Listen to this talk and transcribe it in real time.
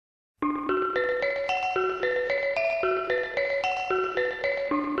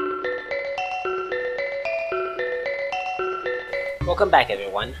Welcome back,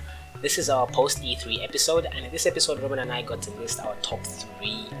 everyone. This is our post E3 episode, and in this episode, Roman and I got to list our top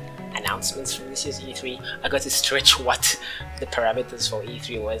 3 announcements from this year's E3. I got to stretch what the parameters for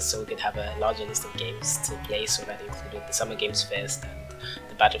E3 was so we could have a larger list of games to play, so that included the Summer Games Fest and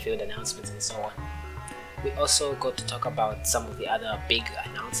the Battlefield announcements and so on. We also got to talk about some of the other big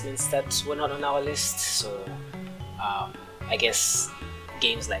announcements that were not on our list, so I guess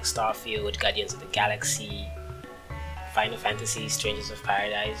games like Starfield, Guardians of the Galaxy, Final Fantasy, Strangers of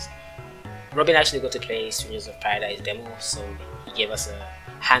Paradise. Robin actually got to play Strangers of Paradise demo, so he gave us a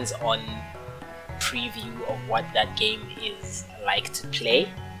hands-on preview of what that game is like to play.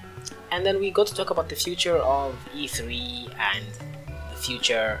 And then we got to talk about the future of E3 and the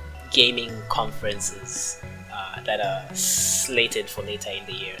future gaming conferences that are slated for later in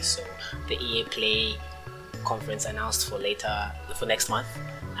the year. So the EA Play conference announced for next month,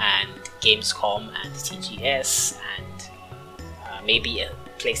 and Gamescom and TGS, and maybe a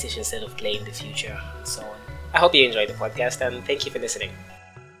PlayStation State of Play in the future, and so on. I hope you enjoyed the podcast, and thank you for listening.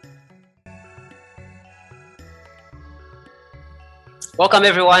 Welcome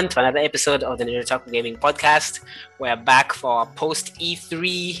everyone to another episode of the Nerd Talk Gaming Podcast. We're back for our post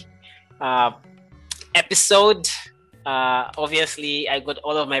E3 episode. Obviously, I got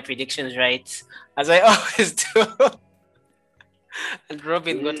all of my predictions right, as I always do. And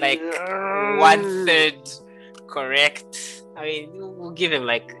Robin got like 1/3 correct. I mean, we'll give him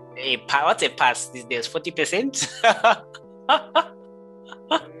like what's a pass these days? 40%? I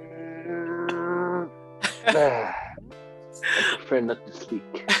prefer not to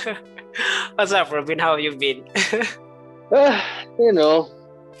speak. What's up, Robin? How have you been? You know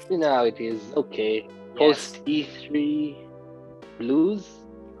how it is. Okay. Yes. Post E3 blues?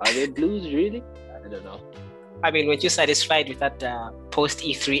 Are they blues really? I don't know. I mean, weren't you satisfied with that post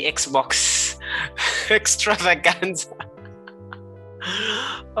E3 Xbox extravaganza?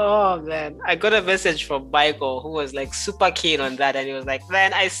 Oh man, I got a message from Michael who was like super keen on that, and he was like,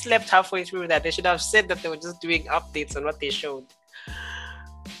 "Man, I slept halfway through that. They should have said that they were just doing updates on what they showed."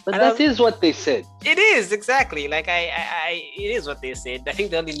 But that is what they said. It is exactly like it is what they said. I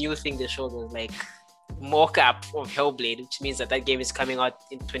think the only new thing they showed was like mock-up of Hellblade, which means that game is coming out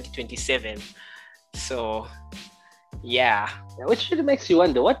in 2027. So, yeah. Which really makes you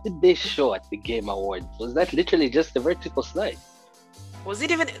wonder, what did they show at the Game Awards? Was that literally just a vertical slide? It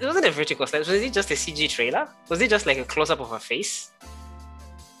wasn't a vertical slide. Was it just a CG trailer? Was it just like a close-up of a face?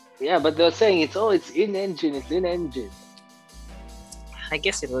 Yeah, but they were saying it's in-engine. I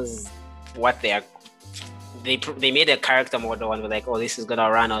guess it was what they made a character model and were like, oh, this is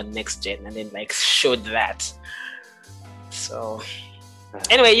gonna run on next gen, and then like showed that. So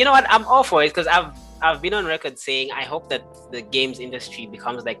anyway, you know what? I'm all for it, because I've been on record saying I hope that the games industry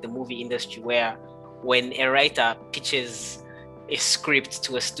becomes like the movie industry, where when a writer pitches a script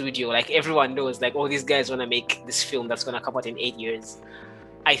to a studio, like everyone knows, like, oh, these guys want to make this film that's going to come out in 8 years.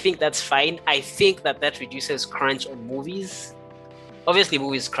 I think that's fine. I think that reduces crunch on movies. Obviously,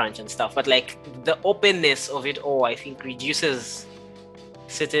 movies crunch and stuff, but like the openness of it all, I think, reduces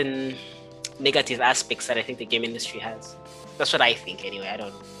certain negative aspects that I think the game industry has. That's what I think, anyway. I don't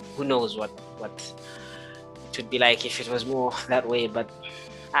know. Who knows what it would be like if it was more that way, but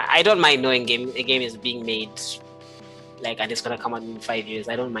I don't mind knowing a game is being made, like, and it's gonna come out in 5 years.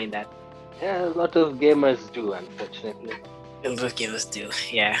 I don't mind that. Yeah, a lot of gamers do, unfortunately. A lot of gamers do,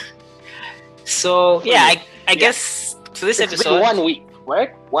 yeah. So yeah, I guess for this episode, been 1 week,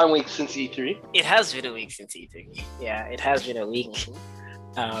 right? 1 week since E3. It has been a week since E3. Yeah, it has been a week.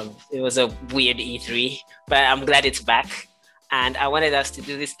 It was a weird E3, but I'm glad it's back. And I wanted us to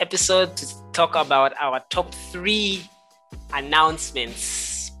do this episode to talk about our top 3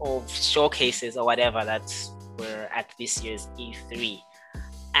 announcements of showcases or whatever that were at this year's E3.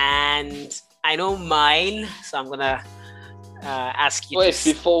 And I know mine, so I'm gonna ask you. Wait,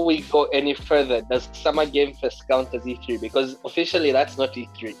 before we go any further, does Summer Game Fest count as E3? Because officially that's not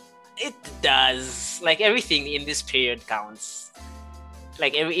E3. It does. Like, everything in this period counts.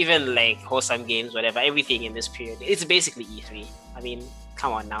 Like, even like wholesome games, whatever, everything in this period, it's basically E3. I mean,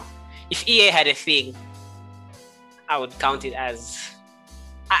 come on now. If EA had a thing, I would count it as...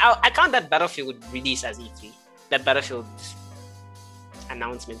 I count that Battlefield release as E3. That Battlefield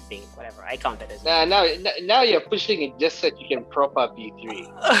announcement thing, whatever. I count that as E3. Now you're pushing it just so that you can prop up E3.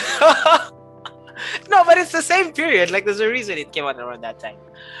 No, but it's the same period. Like, there's a reason it came out around that time.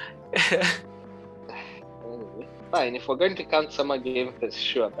 Anyway, fine. If we're going to count Summer Game Fest,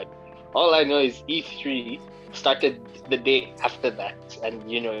 sure. But all I know is E3 started the day after that, and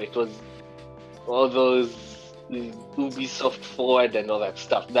it was all those Ubisoft Forward and all that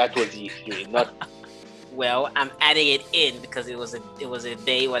stuff. That was E3, well, I'm adding it in because it was a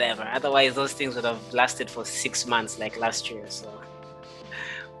day, whatever. Otherwise, those things would have lasted for 6 months like last year. So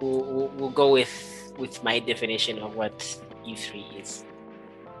we'll go with my definition of what E3 is.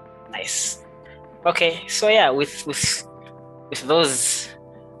 Nice. Okay, so yeah, with those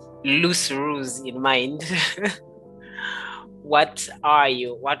loose rules in mind, what are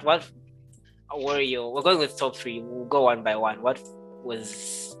you? What were you? We're going with top 3. We'll go one by one. What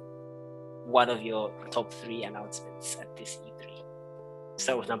was one of your top 3 announcements at this E3?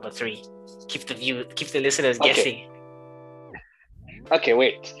 Start with number 3. Keep the listeners guessing. Okay,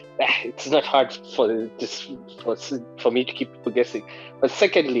 wait. It's not hard for me to keep people guessing. But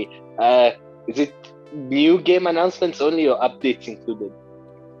secondly, is it new game announcements only or updates included?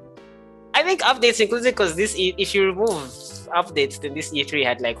 I think updates included because if you remove updates, then this E3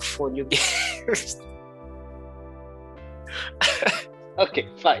 had like 4 new games. Okay,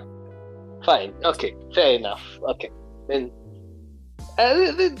 fine. Okay, fair enough. Okay, then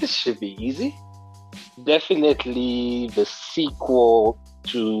this should be easy. Definitely the sequel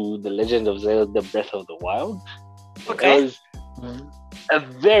to The Legend of Zelda: Breath of the Wild. Okay. It was a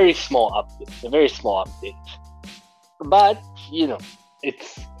very small update. But it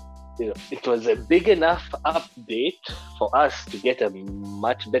was a big enough update for us to get a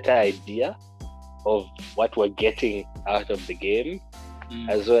much better idea of what we're getting out of the game,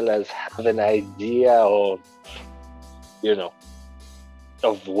 as well as have an idea of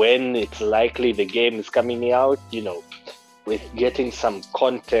when it's likely the game is coming out, with getting some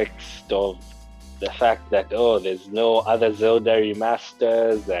context of the fact that there's no other Zelda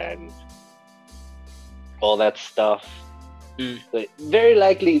remasters and all that stuff. But very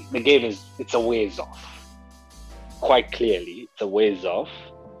likely the game it's a ways off. Quite clearly, it's a ways off.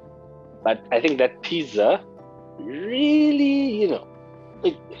 But I think that teaser really,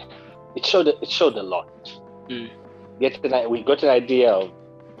 it showed a lot. We got an idea of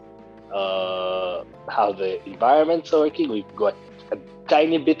how the environments are working. We've got a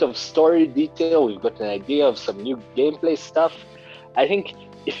tiny bit of story detail. We've got an idea of some new gameplay stuff. I think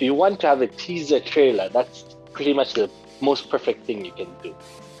if you want to have a teaser trailer, that's pretty much the most perfect thing you can do.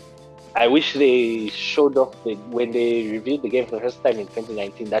 I wish they showed off when they reviewed the game for the first time in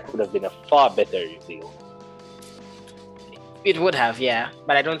 2019. That would have been a far better reveal. It would have, yeah,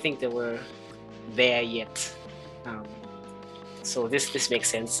 but I don't think they were there yet. So this makes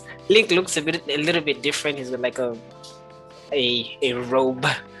sense. Link looks a little bit different. He's got like a robe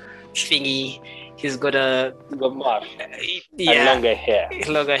thingy. He's got a mask and longer hair.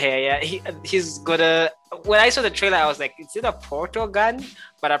 Longer hair, yeah. He's got a. When I saw the trailer, I was like, "Is it a portal gun?"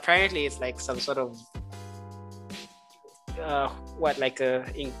 But apparently, it's like some sort of like a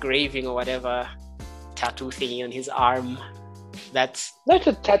engraving or whatever tattoo thingy on his arm. That's not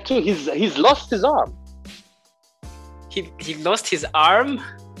a tattoo. He's lost his arm. He lost his arm?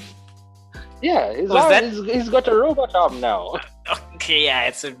 Yeah, he's got a robot arm now. Okay, yeah,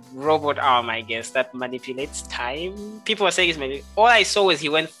 it's a robot arm, I guess, that manipulates time. People are saying all I saw was he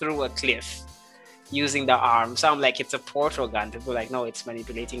went through a cliff using the arm. So I'm like, it's a portal gun. People are like, no, it's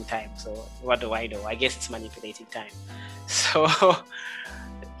manipulating time. So what do I know? I guess it's manipulating time. So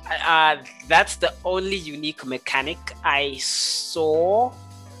that's the only unique mechanic I saw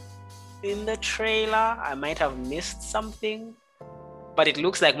in the trailer. I might have missed something, but it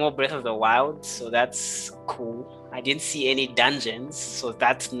looks like more Breath of the Wild, so that's cool. I didn't see any dungeons, so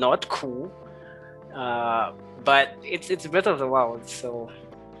that's not cool. But it's Breath of the Wild, so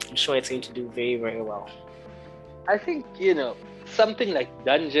I'm sure it's going to do very, very well. I think something like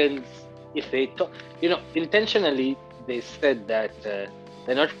dungeons, if they talk, intentionally they said that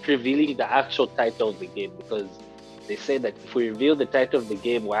they're not revealing the actual title of the game, because they say that if we reveal the title of the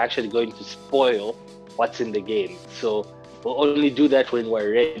game, we're actually going to spoil what's in the game. So we'll only do that when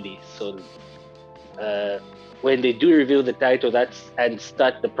we're ready. So when they do reveal the title, and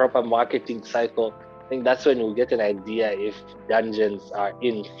start the proper marketing cycle, I think that's when we'll get an idea if dungeons are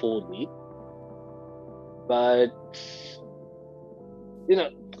in fully. But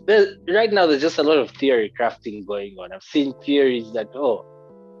right now there's just a lot of theory crafting going on. I've seen theories that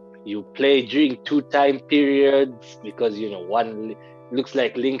you play during 2 time periods because one looks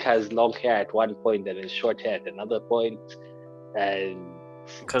like Link has long hair at one point and then short hair at another point, and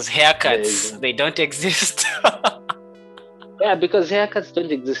because haircuts they don't exist. Yeah, because haircuts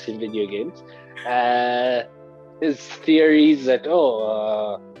don't exist in video games. There's theories that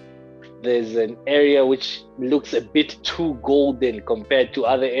there's an area which looks a bit too golden compared to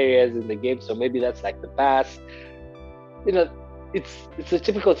other areas in the game, so maybe that's like the past. It's a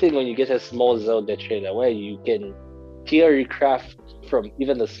typical thing when you get a small Zelda trailer where you can theory craft from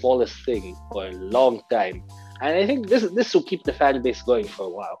even the smallest thing for a long time. And I think this will keep the fan base going for a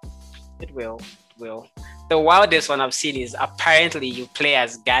while. It will. The wildest one I've seen is apparently you play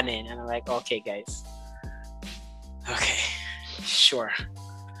as Ganon, and I'm like, okay, guys. Okay, sure.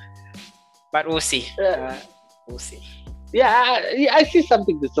 But we'll see. We'll see. Yeah, I see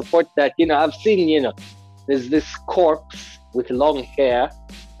something to support that. I've seen, there's this corpse with long hair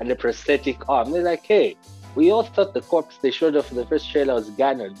and a prosthetic arm. They're like, hey, we all thought the corpse they showed off in the first trailer was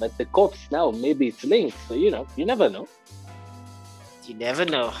Ganon, but the corpse now, maybe it's Link. So, you never know. You never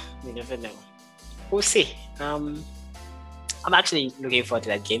know. We'll see. I'm actually looking forward to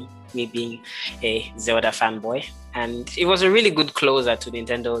that game, me being a Zelda fanboy. And it was a really good closer to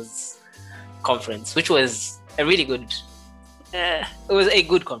Nintendo's conference, which was a really good... it was a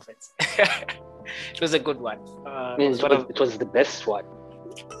good conference. It was a good one. It was the best one.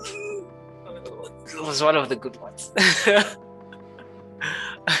 It was one of the good ones.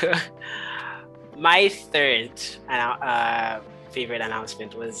 My third favorite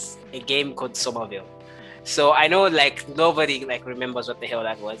announcement was a game called Somerville. So I know nobody remembers what the hell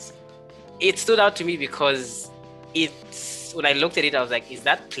that was. It stood out to me because when I looked at it, I was like, is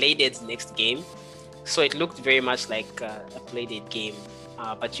that Playdead's next game? So it looked very much like a Playdead game,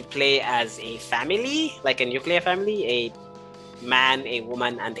 but you play as a family, like a nuclear family, a man, a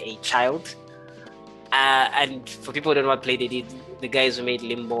woman, and a child. And for people who don't know what Playdead, the guys who made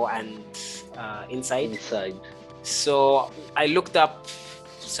Limbo and Inside. So I looked up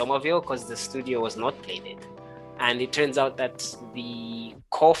Somerville because the studio was not Playdead, and it turns out that the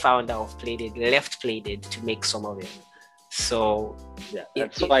co-founder of Playdead left Playdead to make Somerville. So yeah,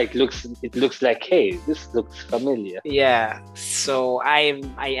 that's why it looks like, hey, this looks familiar. Yeah. So I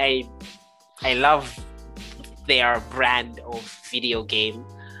love their brand of video game,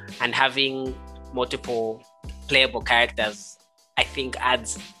 and multiple playable characters, I think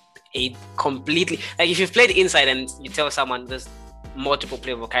adds a completely, if you've played Inside and you tell someone there's multiple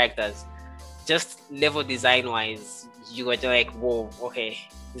playable characters, just level design wise, you are like, whoa, okay,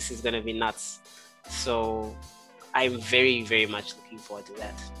 this is gonna be nuts. So I'm very, very much looking forward to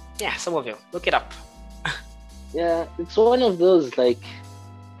that. Yeah, some of you look it up. Yeah, it's one of those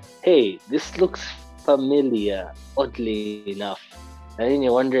hey, this looks familiar, oddly enough. And then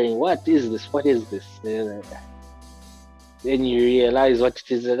you're wondering, what is this? Then you realize what it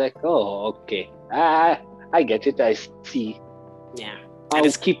is. You're like, oh, okay. I get it. I see. Yeah.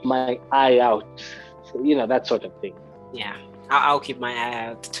 I'll keep my eye out. So, that sort of thing. Yeah. I'll keep my eye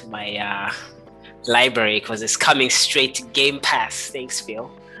out to my library because it's coming straight to Game Pass. Thanks,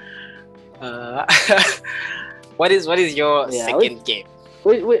 Phil. What is your second game?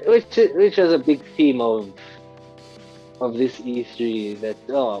 Which was a big theme of this E3, that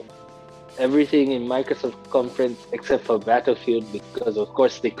everything in Microsoft conference except for Battlefield, because of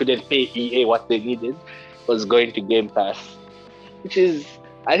course they couldn't pay EA what they needed, was going to Game Pass, which is,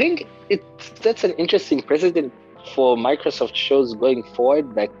 I think that's an interesting precedent for Microsoft shows going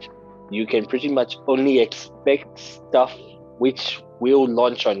forward, that you can pretty much only expect stuff which will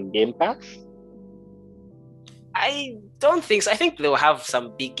launch on Game Pass. I don't think so. I think they'll have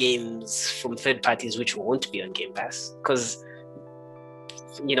some big games from third parties which won't be on Game Pass, because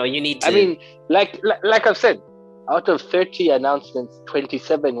you need to... I mean, like I've said, out of 30 announcements,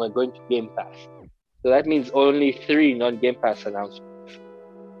 27 were going to Game Pass. So that means only 3 non-Game Pass announcements.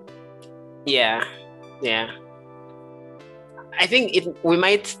 Yeah. I think we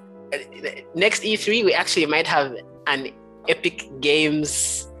might... next E3, we actually might have an Epic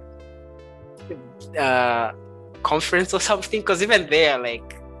Games conference or something, because even they are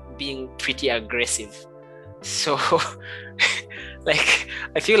being pretty aggressive. So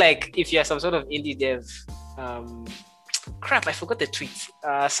I feel like if you're some sort of indie dev, I forgot the tweet.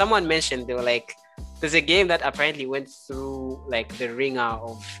 Someone mentioned, they were like, there's a game that apparently went through the ringer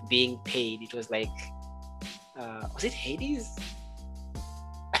of being paid. It was was it Hades?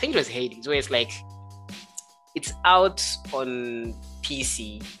 I think it was Hades, where it's out on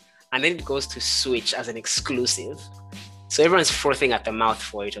PC and then it goes to Switch as an exclusive. So everyone's frothing at the mouth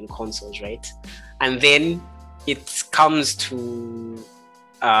for it on consoles, right? And then it comes to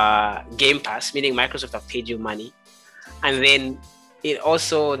Game Pass, meaning Microsoft have paid you money. And then it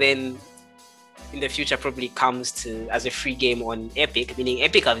also then in the future probably comes to as a free game on Epic, meaning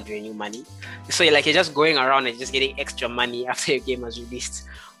Epic have given you money. So you're just going around and just getting extra money after your game has released,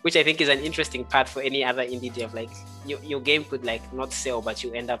 which I think is an interesting part for any other indie dev. Your game could not sell, but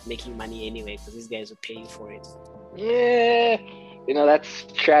you end up making money anyway because these guys are paying for it. Yeah, that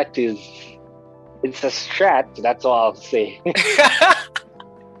strat it's a strat. That's all I'll say.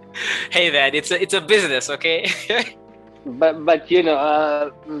 Hey man, it's a business, okay? but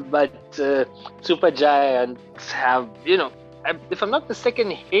Super Giants have, if I'm not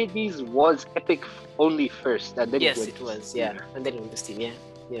mistaken, Hades was Epic only first, and then Yes, went it to was. Steam. Yeah, and then it went to Steam.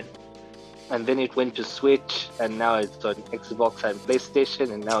 Yeah. And then it went to Switch, and now it's on Xbox and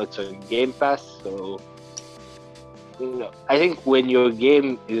PlayStation, and now it's on Game Pass. So, I think when your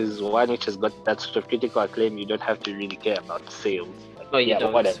game is one which has got that sort of critical acclaim, you don't have to really care about sales. Oh, you yeah,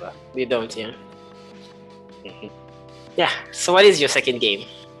 don't. whatever. You don't. Yeah. Mhm. Yeah. So, what is your second game?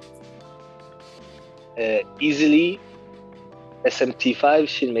 Easily SMT5,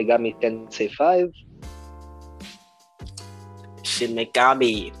 Shin Megami Tensei 5. Shin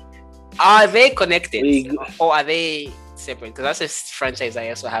Megami. Are they connected We- or are they separate? Because that's a franchise I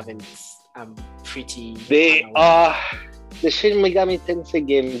also haven't. I'm pretty. They unaware. are the Shin Megami Tensei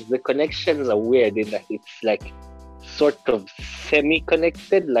games. The connections are weird in that it's like sort of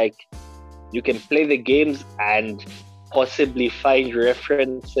semi-connected. Like you can play the games and possibly find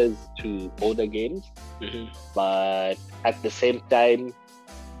references to older games, Mhm. but at the same time,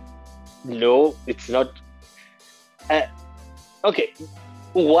 no, it's not. Okay,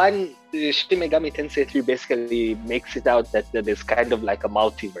 one Shin Megami Tensei 3 basically makes it out that there's kind of like a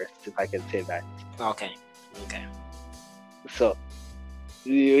multiverse, if I can say that. Okay. So,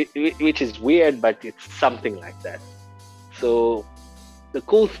 which is weird, but it's something like that. So, the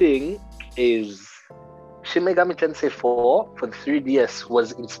cool thing is Shin Megami Tensei 4 for the 3DS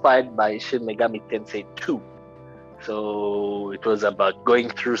was inspired by Shin Megami Tensei 2. So it was about going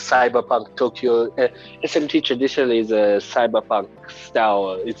through cyberpunk Tokyo. SMT traditionally is a cyberpunk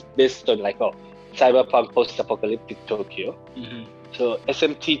style. It's based on cyberpunk post-apocalyptic Tokyo. Mm-hmm. So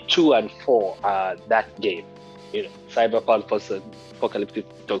SMT 2 and 4 are that game, cyberpunk post-apocalyptic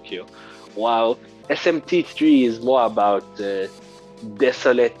Tokyo. While SMT 3 is more about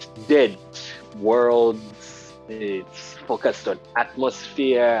desolate, dead worlds. It's focused on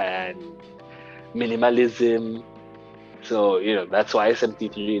atmosphere and minimalism. So, that's why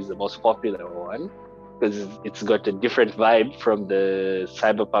SMT3 is the most popular one, because it's got a different vibe from the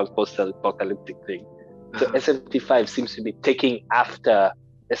cyberpunk post-apocalyptic thing. So SMT5 seems to be taking after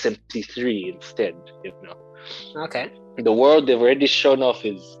SMT3 instead, Okay. The world they've already shown off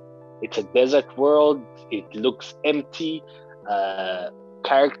it's a desert world. It looks empty.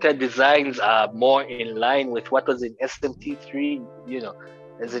 Character designs are more in line with what was in SMT3,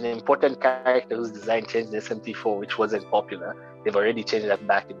 There's an important character whose design changed in SMT4, which wasn't popular. They've already changed that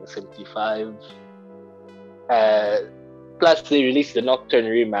back in SMT5. Plus, they released the Nocturne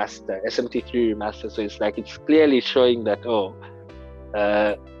remaster, SMT3 remaster, so it's clearly showing that,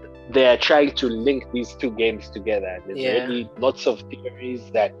 they are trying to link these two games together. There's already lots of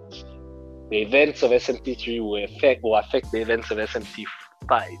theories that the events of SMT3 will affect the events of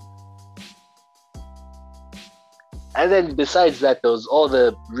SMT5. And then besides that, there was all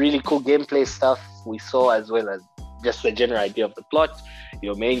the really cool gameplay stuff we saw, as well as just the general idea of the plot.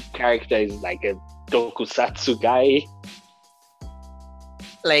 Your main character is like a tokusatsu guy.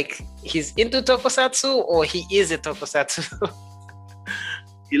 Like he's into tokusatsu, or he is a tokusatsu?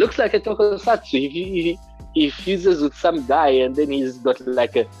 He looks like a tokusatsu. He fuses with some guy, and then he's got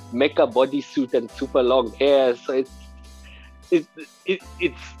like a mecha bodysuit and super long hair. So it's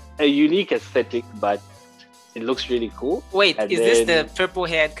a unique aesthetic, but it looks really cool. Wait, is this the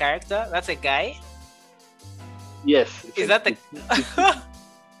purple-haired character? That's a guy? Yes. Is that the...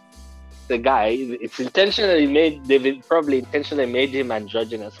 the guy? It's intentionally made... They've probably intentionally made him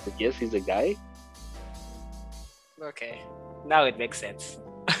androgynous, but yes, he's a guy. Okay. Now it makes sense.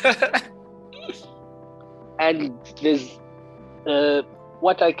 And there's...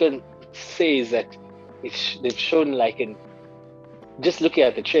 what I can say is that they've shown just looking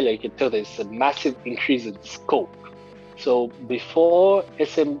at the trailer, you can tell there's a massive increase in scope. So before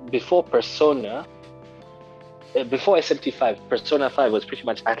Persona, before SMT5, Persona 5 was pretty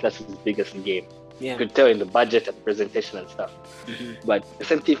much Atlas's biggest game. Yeah. You could tell in the budget and presentation and stuff. Mm-hmm. But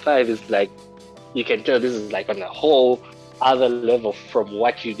SMT5 is you can tell this is on a whole other level from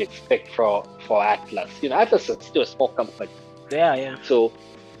what you'd expect for Atlas. Atlas is still a small company. Yeah. So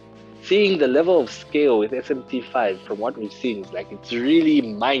seeing the level of scale with SMT5 from what we've seen is it's really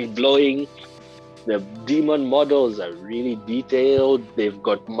mind-blowing. The demon models are really detailed. They've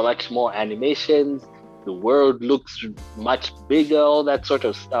got much more animations. The world looks much bigger, all that sort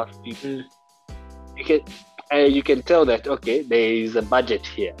of stuff. You can tell that, okay, there is a budget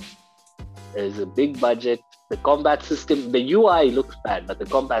here. There's a big budget. The combat system, the UI looks bad, but the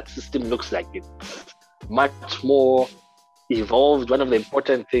combat system looks like it's much more evolved. One of the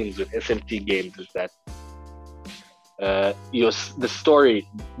important things with SMT games is that the story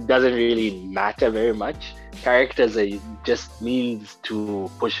doesn't really matter very much. characters are just means to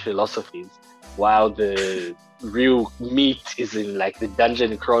push philosophies, while the real meat is in like the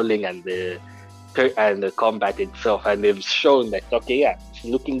dungeon crawling and the combat itself. And they've shown that it's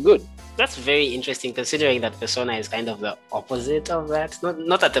looking good. That's very interesting, considering that Persona is kind of the opposite of that.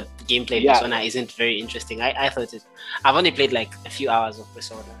 Not that the gameplay Persona isn't very interesting. I thought it. I've only played like a few hours of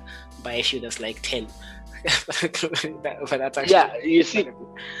Persona. By a few, that's like 10. But that's actually you see,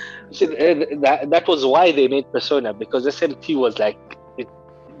 that was why they made Persona, because SMT was like it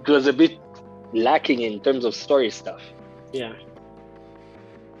was a bit lacking in terms of story stuff. Yeah.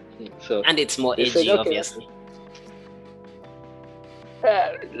 So and it's more edgy, obviously.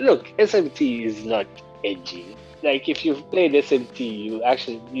 Look, SMT is not edgy. Like if you've played SMT,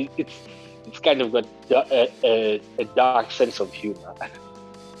 it's kind of got a dark sense of humor.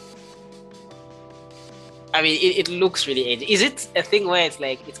 I mean, it looks really edgy. Is it a thing where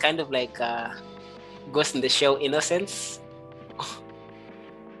it's kind of like Ghost in the Shell Innocence,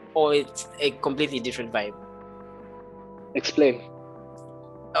 or it's a completely different vibe? Explain.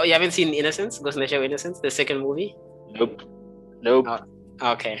 Oh, you haven't seen Innocence, Ghost in the Shell Innocence, the second movie? Nope. Oh,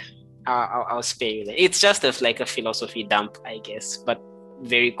 okay. I'll spare you that. It's just like a philosophy dump, I guess, but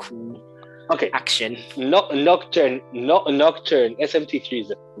very cool. Okay. Action. Nocturne. SMT3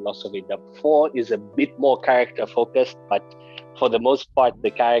 is a philosophy dump. 4 is a bit more character focused, but for the most part,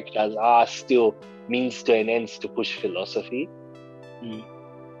 the characters are still means to an ends to push philosophy.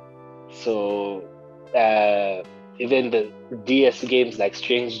 So, even the DS games like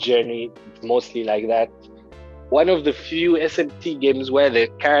Strange Journey, it's mostly like that. One of the few SMT games where the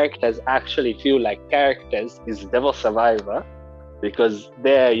characters actually feel like characters is Devil Survivor, because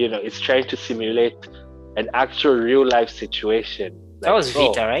there, it's trying to simulate an actual real life situation. That was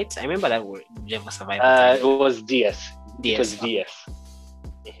Vita, right? I remember that word, Devil Survivor. It was DS. DS. It was DS.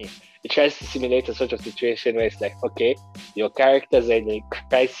 It tries to simulate a sort of situation where it's like, okay, your characters are in a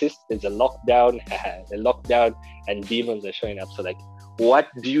crisis, there's a lockdown, and demons are showing up. So like, what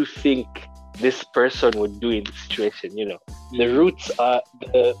do you think this person would do in this situation? The roots are,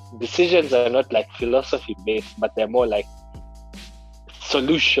 the decisions are not like philosophy based, but they're more like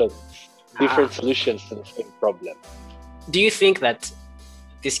solutions, different solutions to the same problem. Do you think that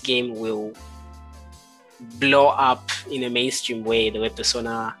this game will blow up in a mainstream way the way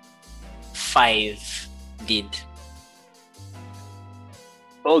Persona 5 did?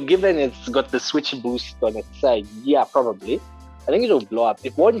 Well, given it's got the Switch boost on its side, yeah, probably. I think it'll blow up.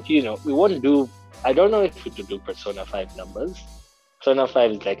 It won't, we won't do, I don't know if we could do Persona 5 numbers. Persona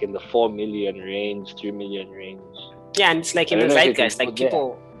 5 is like in the 4 million range, 3 million range. Yeah, and it's like in the zeitgeist, like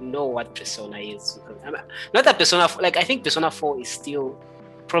people know what Persona is. Not that Persona, like I think Persona 4 is still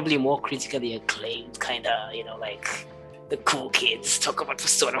probably more critically acclaimed, kind of, like the cool kids talk about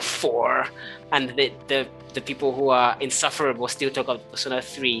Persona 4, and the people who are insufferable still talk about Persona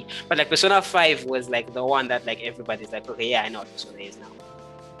 3. But like Persona 5 was like the one that like everybody's like, okay, yeah, I know what Persona is now.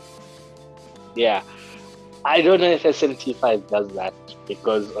 Yeah, I don't know if SMT5 does that,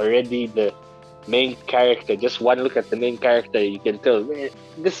 because already the main character, just one look at the main character, you can tell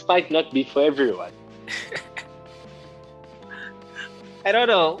this might not be for everyone. I don't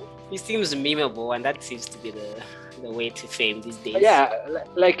know. He seems memeable, and that seems to be the way to fame these days. Yeah,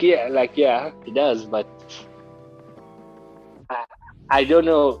 it does. But I don't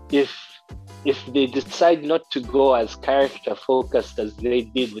know if they decide not to go as character focused as they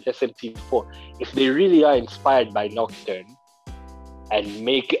did with SMT4. If they really are inspired by Nocturne and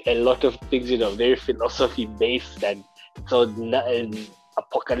make a lot of things, very philosophy based and so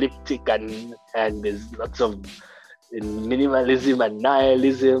apocalyptic and there's lots of minimalism and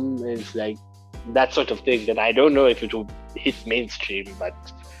nihilism, it's like that sort of thing, then I don't know if it will hit mainstream, but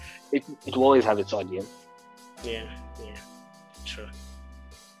it will always have its audience. Yeah, true.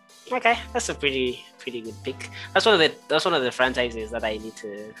 Okay, that's a pretty good pick. That's one of the franchises that I need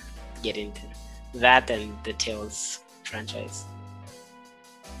to get into. That and the Tales franchise.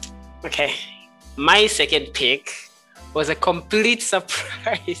 Okay, my second pick was a complete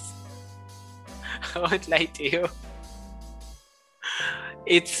surprise. I won't lie to you.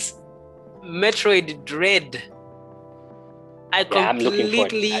 It's Metroid Dread. I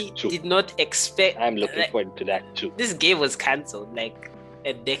completely did not expect. I'm looking forward to that too. This game was cancelled like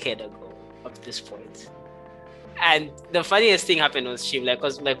a decade ago up to this point. And the funniest thing happened on stream,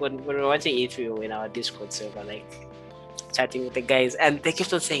 because when we were watching E3, we were in our Discord server, chatting with the guys, and they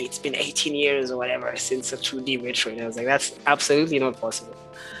kept on saying it's been 18 years or whatever since a 2D Metroid. And I was like, that's absolutely not possible,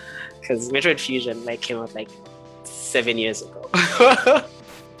 because Metroid Fusion came out 7 years ago.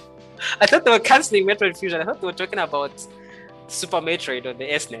 I thought they were cancelling Metroid Fusion. I thought they were talking about Super Metroid on the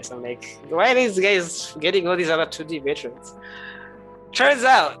SNES. I'm like, why are these guys getting all these other 2D Metroids? Turns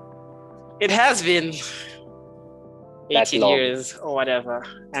out it has been 18 years or whatever.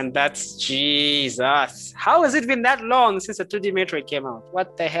 And that's Jesus. How has it been that long since a 2D Metroid came out?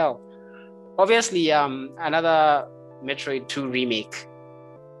 What the hell? Obviously, another Metroid 2 remake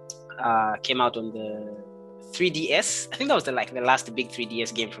came out on the 3DS. I think that was the last big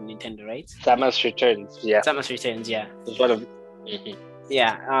 3DS game from Nintendo, right? Samus Returns, yeah. Samus Returns, yeah. It's one of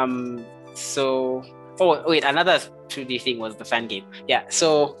Yeah. So wait, another 2D thing was the fan game. Yeah.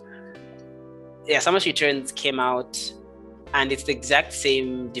 So yeah, Samus Returns came out, and it's the exact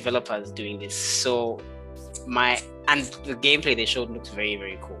same developers doing this. So the gameplay they showed looked very,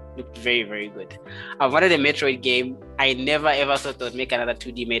 very cool. Looked very, very good. I've wanted a Metroid game. I never ever thought they would make another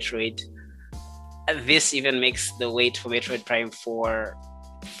 2D Metroid. This even makes the wait for Metroid Prime 4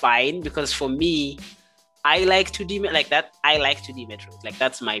 fine, because for me, I like 2D like that. I like 2D Metroid. Like,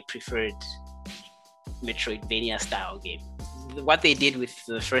 that's my preferred Metroidvania style game. What they did with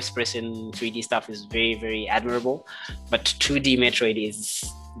the first person 3D stuff is very, very admirable, but 2D Metroid is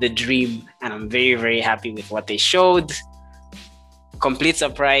the dream, and I'm very, very happy with what they showed. Complete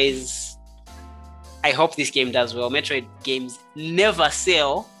surprise. I hope this game does well. Metroid games never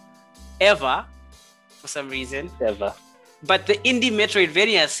sell, ever, for some reason. Ever. But the indie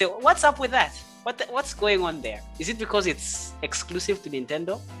Metroidvania sell. What's up with that? What's going on there? Is it because it's exclusive to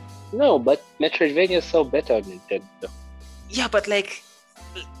Nintendo? No, but Metroidvania sell better on Nintendo. Yeah, but like,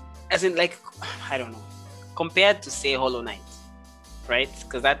 as in like, I don't know. Compared to, say, Hollow Knight, right?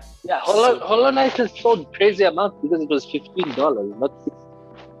 Because that... Yeah, Hollow Knight has sold crazy amount because it was $15, not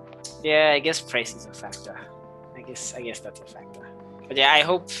 $60. Yeah, I guess price is a factor. I guess that's a factor. But yeah, I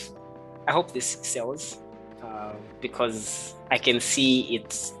hope this sells, because I can see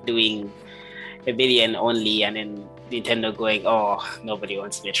it doing $1 billion only, and then Nintendo going, oh, nobody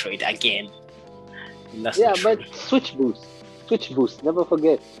wants Metroid again. Yeah, but Switch Boost, never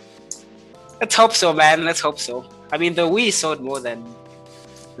forget. Let's hope so, man. Let's hope so. I mean, the Wii sold more than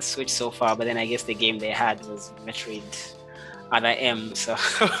the Switch so far, but then I guess the game they had was Metroid Other M, so...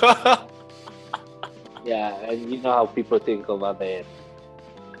 Yeah, and you know how people think of Other M.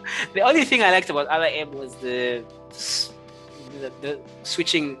 The only thing I liked about Other M was the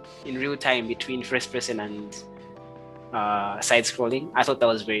switching in real time between first person and side scrolling. I thought that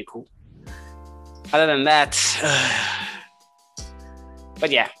was very cool. Other than that,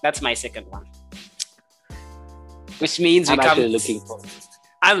 but yeah, that's my second one. Which means I'm looking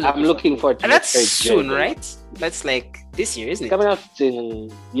forward to and that's soon, right? That's like this year, isn't it? Coming out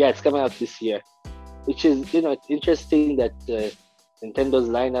it's coming out this year. Which is, it's interesting that Nintendo's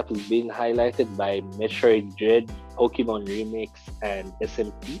lineup is being highlighted by Metroid Dread, Pokemon Remix, and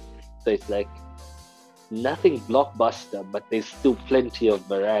SMP. So it's like nothing blockbuster, but there's still plenty of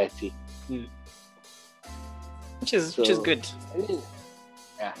variety. Which is good.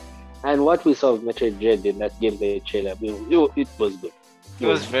 Yeah. And what we saw of Metroid Dread in that gameplay trailer, it was good. It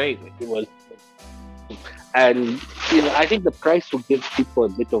was very good. It was. And I think the price will give people a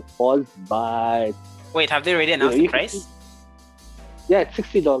bit of pause, but wait, have they already announced the price? Yeah, it's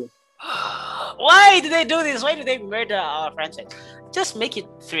 $60. Why do they do this? Why do they murder our franchise? Just make it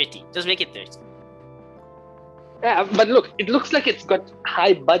 30. Just make it 30. Yeah, but look, it looks like it's got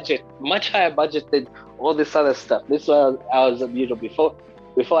high budget, much higher budget than all this other stuff. This was I was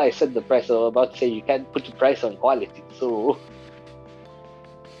before I said the price, I was about to say you can't put a price on quality. So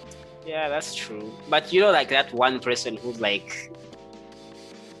yeah, that's true. But like that one person who liked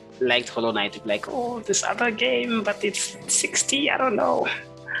Hollow Knight, like, oh, this other game, but it's 60. I don't know.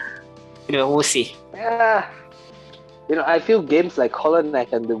 We'll see. Yeah. I feel games like Hollow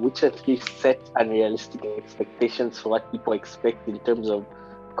Knight and The Witcher 3 set unrealistic expectations for what people expect in terms of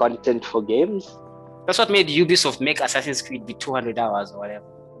content for games. That's what made Ubisoft make Assassin's Creed be 200 hours or whatever.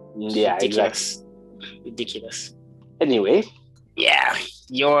 Yeah, ridiculous. Exactly. Ridiculous. Anyway. Yeah,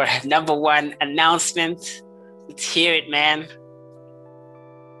 your number one announcement. Let's hear it, man.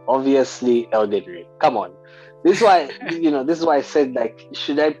 Obviously, Elden Ring. Come on. This is why, this is why I said, like,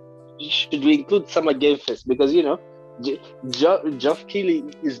 should we include Summer Game Fest? Because, Geoff Keighley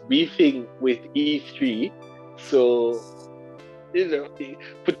is beefing with E3, so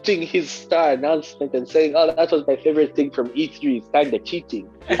putting his star announcement and saying, "Oh, that was my favorite thing from E3" is kind of cheating.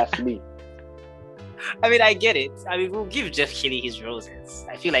 That's me. I mean, I get it. I mean, we'll give Geoff Keighley his roses.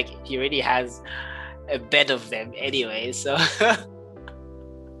 I feel like he already has a bed of them anyway, so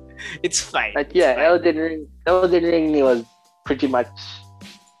it's fine. But yeah, Elden Ring was pretty much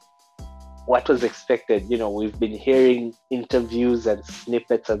what was expected. We've been hearing interviews and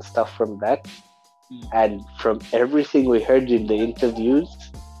snippets and stuff from that. And from everything we heard in the interviews,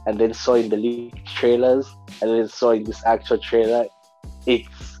 and then saw in the leaked trailers, and then saw in this actual trailer,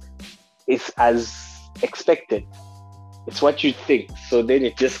 it's as expected. It's what you think. So then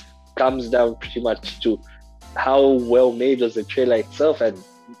it just comes down pretty much to how well made was the trailer itself, and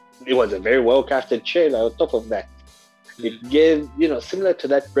it was a very well crafted trailer. On top of that, it gave, similar to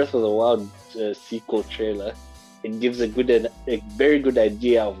that Breath of the Wild sequel trailer, it gives a very good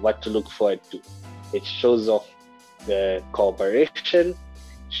idea of what to look forward to. It shows off the cooperation,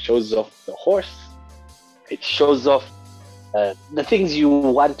 shows off the horse, it shows off the things you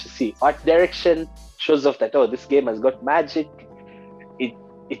want to see. Art direction shows off that, this game has got magic.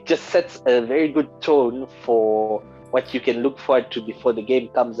 It just sets a very good tone for what you can look forward to before the game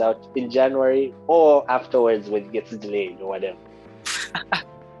comes out in January or afterwards when it gets delayed or whatever.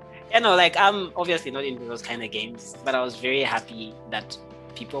 I'm obviously not into those kind of games, but I was very happy that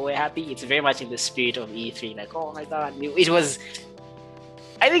people were happy. It's very much in the spirit of E3. Like, oh my god,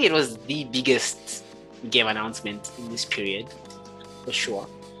 I think it was the biggest game announcement in this period, for sure.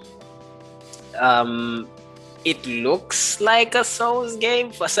 It looks like a Souls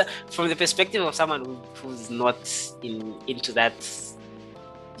game from the perspective of someone who's not into that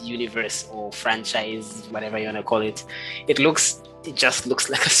universe or franchise, whatever you want to call it. It just looks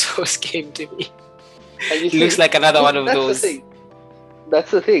like a Souls game to me. It looks like another one of those. That's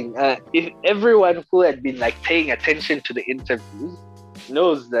the thing. If everyone who had been paying attention to the interviews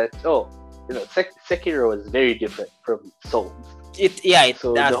knows that, Sekiro was very different from Souls.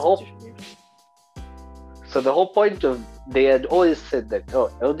 So the whole point of, they had always said that,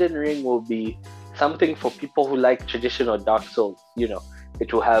 Elden Ring will be something for people who like traditional Dark Souls.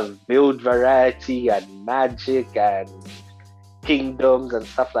 It will have build variety and magic and kingdoms and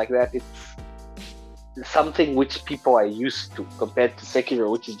stuff like that. It's something which people are used to compared to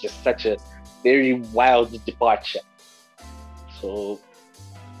Sekiro, which is just such a very wild departure. So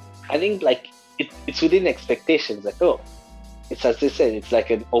I think it's within expectations that, it's, as they said, it's like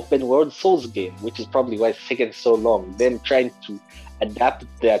an open world Souls game, which is probably why it's taken so long. Them trying to adapt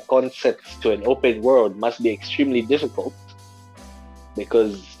their concepts to an open world must be extremely difficult,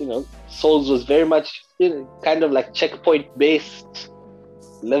 because Souls was very much kind of like checkpoint based,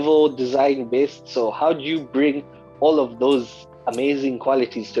 level design based. So how do you bring all of those amazing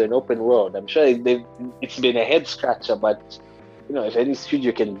qualities to an open world? I'm sure it's been a head scratcher, but if any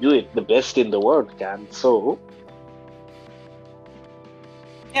studio can do it, the best in the world can. So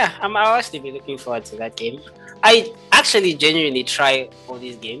yeah, I'm actually looking forward to that game. I actually genuinely try all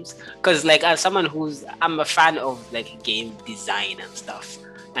these games because, as someone I'm a fan of game design and stuff,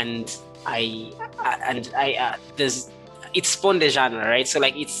 and it spawned a genre, right? So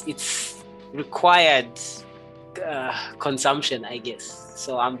it's required consumption, I guess.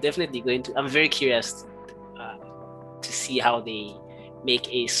 So I'm definitely I'm very curious to see how they make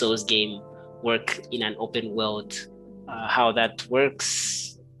a Souls game work in an open world, how that works.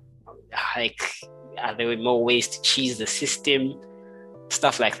 Are there more ways to cheese the system,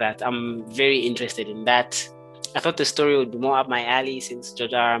 stuff like that. I'm very interested in that. I thought the story would be more up my alley since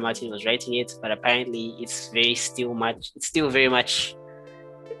George R.R. Martin was writing it, but apparently it's still very much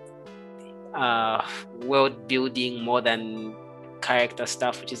world building more than character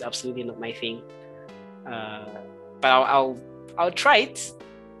stuff, which is absolutely not my thing. But I'll try it,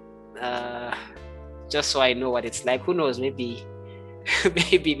 just so I know what it's like. Who knows? Maybe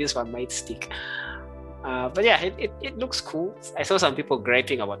this one might stick. But yeah, it looks cool. I saw some people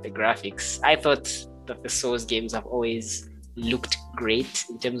griping about the graphics. I thought that the Souls games have always looked great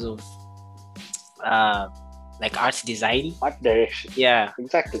in terms of art design, art direction. Yeah,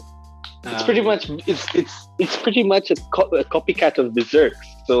 exactly. It's pretty much it's pretty much a copycat of Berserk.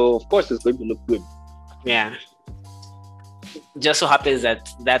 So of course it's going to look good. Yeah. Just so happens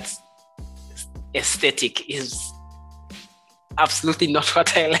that aesthetic is absolutely not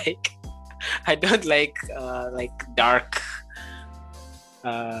what I like. I don't like dark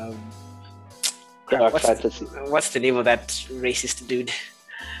fantasy. What's the name of that racist dude?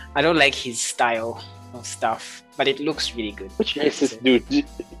 I don't like his style of stuff, but it looks really good. Which racist dude?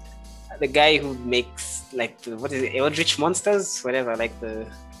 The guy who makes what is it, Eldritch Monsters, whatever, the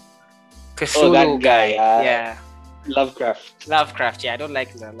Cthulhu guy. Yeah. Lovecraft, yeah. I don't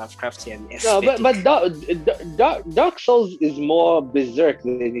like the Lovecraftian aesthetic. No, but Dark Souls is more Berserk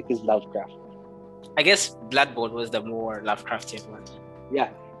than it is Lovecraft. I guess Bloodborne was the more Lovecraftian one.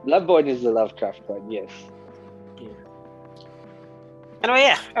 Yeah, Bloodborne is the Lovecraft one, yes. Yeah. Anyway,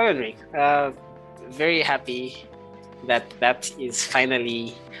 yeah, Elden Ring. Very happy that is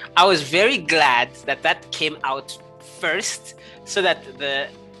finally... I was very glad that came out first, so that the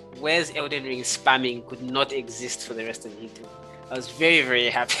Where's Elden Ring spamming could not exist for the rest of E3. I was very, very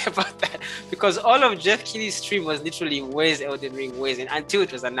happy about that because all of Jeff Keighley's stream was literally where's Elden Ring, until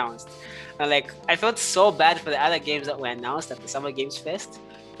it was announced. And like I felt so bad for the other games that were announced at the Summer Games Fest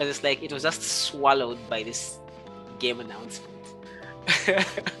because it's like it was just swallowed by this game announcement. Yeah,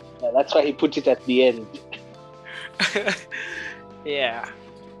 that's why he put it at the end. Yeah.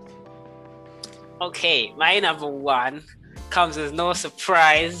 Okay, my number one comes as no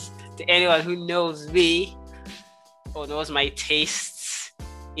surprise to anyone who knows me or knows my tastes.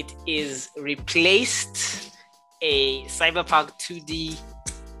 It is Replaced, a Cyberpunk 2D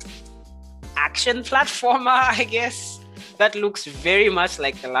action platformer, I guess, that looks very much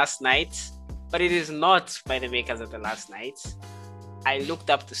like The Last Night, but it is not by the makers of The Last Night. I looked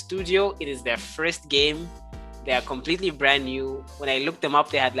up the studio. It is their first game. They are completely brand new. When I looked them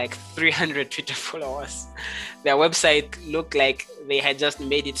up, they had like 300 Twitter followers. Their website looked like they had just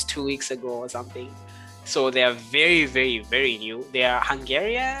made it 2 weeks ago or something. So they are very, very, very new. They are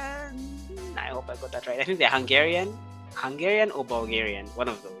Hungarian. I hope I got that right. I think they're Hungarian or Bulgarian, one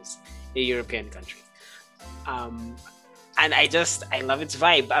of those, a European country. And I love its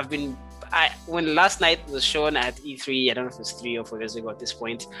vibe. When Last Night was shown at E3, I don't know if it was 3 or 4 years ago at this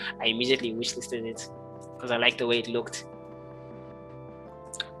point, I immediately wishlisted it because I liked the way it looked.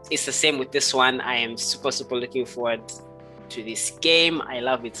 It's the same with this one. I am super, super looking forward to this game. I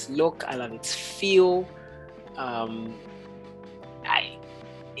love its look. I love its feel. I'm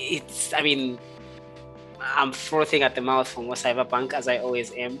frothing at the mouth for more Cyberpunk, as I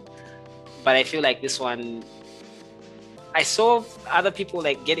always am. But I feel like this one, I saw other people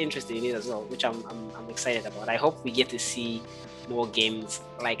like get interested in it as well, which I'm excited about. I hope we get to see more games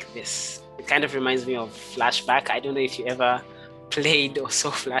like this. It kind of reminds me of Flashback. I don't know if you ever played or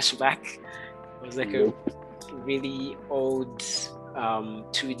saw Flashback. It was like a really old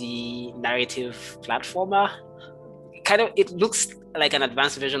 2D narrative platformer. It looks like an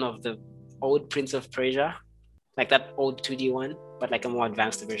advanced version of the old Prince of Persia, like that old 2D one, but like a more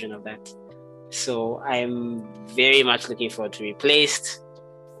advanced version of that. So I'm very much looking forward to Replaced.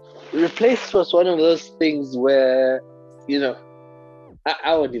 Replaced was one of those things where,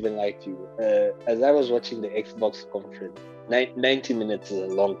 I won't even lie to you. As I was watching the Xbox conference, 90 minutes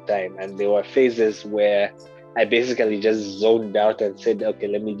is a long time. And there were phases where I basically just zoned out and said, okay,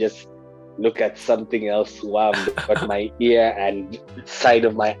 let me just look at something else while I've got my ear and side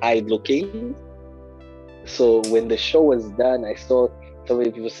of my eye looking. So when the show was done, I saw so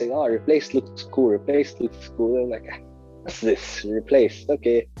many people saying, oh, Replaced looks cool. I'm like, what's this? Replaced.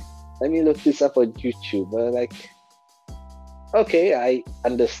 Okay, let me look this up on YouTube. I'm like, okay, I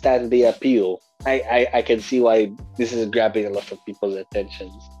understand the appeal. I can see why this is grabbing a lot of people's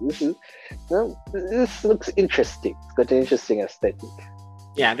attention. This looks interesting. It's got an interesting aesthetic.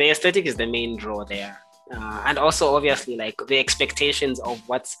 Yeah, the aesthetic is the main draw there. And also, obviously, like the expectations of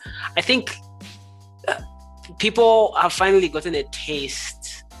I think people have finally gotten a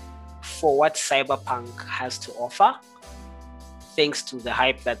taste for what Cyberpunk has to offer, thanks to the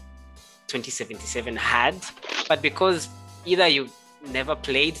hype that 2077 had. But because either you never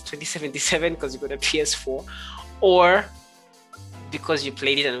played 2077 because you got a PS4, or because you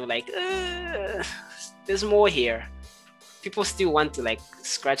played it and were like, there's more here. People still want to like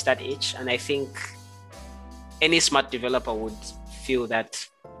scratch that itch, and I think any smart developer would fill that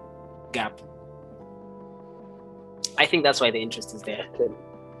gap. I think that's why the interest is there.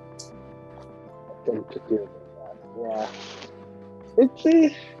 Yeah,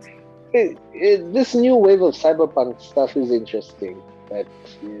 this new wave of Cyberpunk stuff is interesting. That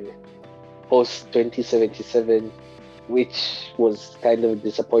post 2077, which was kind of a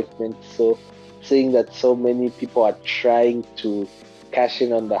disappointment. So seeing that so many people are trying to cash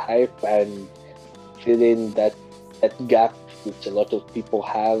in on the hype and fill in that gap which a lot of people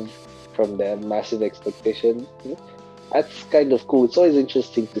have from their massive expectations, that's kind of cool. It's always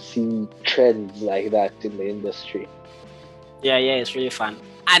interesting to see trends like that in the industry. Yeah, it's really fun.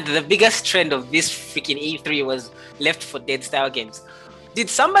 And the biggest trend of this freaking E3 was Left 4 Dead style games. Did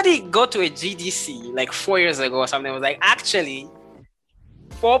somebody go to a GDC like 4 years ago or something? It was like, actually,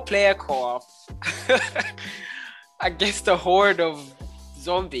 4-player co-op against a horde of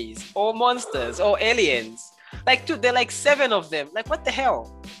zombies or monsters or aliens. Like, dude, there are like 7 of them. Like, what the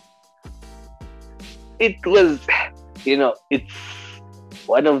hell? It was, it's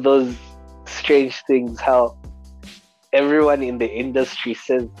one of those strange things how everyone in the industry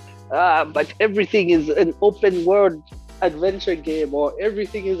says, but everything is an open world adventure game, or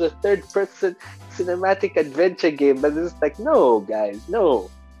everything is a third-person cinematic adventure game. But it's like, no, guys,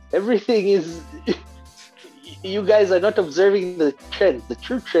 no. Everything is you guys are not observing the trends. The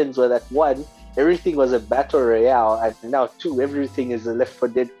true trends were that one, everything was a battle royale, and now two, everything is a Left 4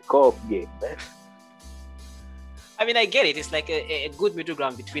 Dead co-op game. I mean, I get it. It's like a good middle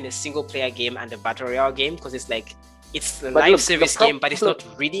ground between a single player game and a battle royale game, because it's like it's a live service game, but it's not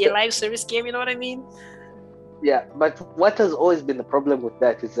really a live service game. You know what I mean? Yeah, but what has always been the problem with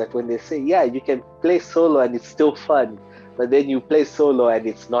that is that when they say, yeah, you can play solo and it's still fun, but then you play solo and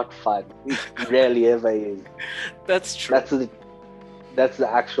it's not fun. It rarely ever is. That's true. That's the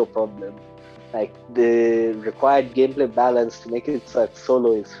actual problem. Like, the required gameplay balance to make it so that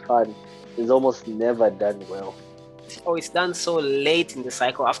solo is fun is almost never done well. Oh, it's done so late in the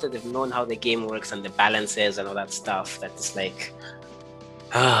cycle after they've known how the game works and the balances and all that stuff that it's like,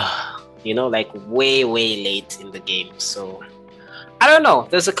 like way late in the game. So I don't know.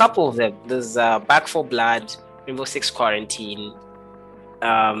 There's a couple of them. There's Back 4 Blood, Rainbow Six Quarantine,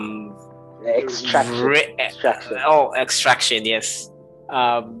 Extraction. Extraction, yes.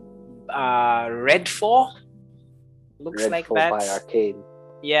 Red 4 looks Red like 4 that by Arcane.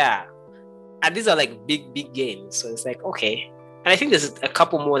 Yeah, and these are like big games, so it's like, okay. And I think there's a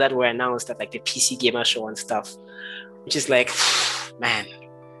couple more that were announced at like the PC Gamer Show and stuff, which is like, man,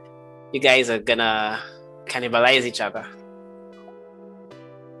 you guys are gonna cannibalize each other.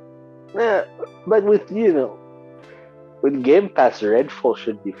 Yeah, but with Game Pass, Redfall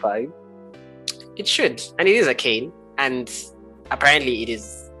should be fine. It should, and it is Arcane, and apparently it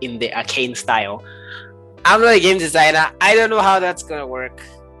is in the Arcane style. I'm not a game designer. I don't know how that's gonna work.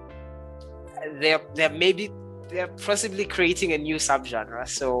 They're possibly creating a new subgenre,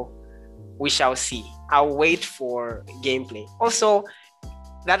 so we shall see. I'll wait for gameplay. Also,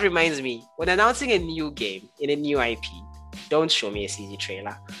 that reminds me, when announcing a new game in a new IP, don't show me a CG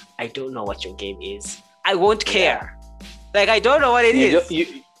trailer. I don't know what your game is. I won't care. Like, I don't know what it is.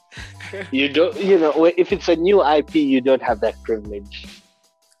 You don't. If it's a new IP, you don't have that privilege.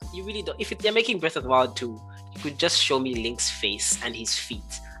 You really don't. If they're making Breath of the Wild 2, you could just show me Link's face and his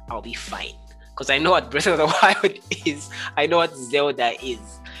feet. I'll be fine. Because I know what Breath of the Wild is. I know what Zelda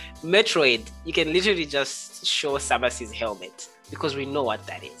is. Metroid, you can literally just show Samus's helmet. Because we know what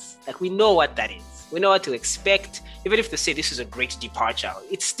that is. Like, we know what that is. We know what to expect. Even if they say this is a great departure,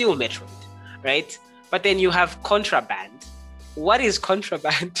 it's still Metroid, right? But then you have Contraband. What is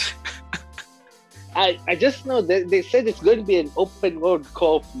Contraband? I just know that they said it's going to be an open world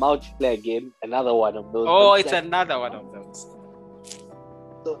co-op multiplayer game. Another one of those. Oh, it's another one of those.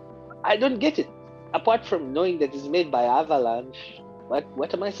 So I don't get it. Apart from knowing that it's made by Avalanche,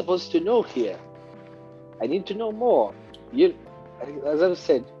 what am I supposed to know here? I need to know more. As I've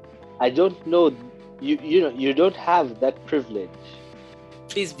said, I don't know. You don't have that privilege.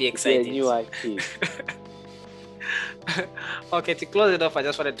 Please be excited. A new IP. Okay, to close it off, I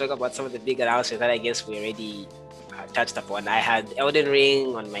just want to talk about some of the big announcements that I guess we already touched upon. I had Elden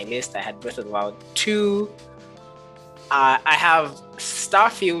Ring on my list. I had Breath of the Wild 2. I have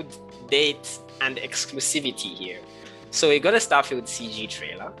Starfield date and exclusivity here. So we got a Starfield CG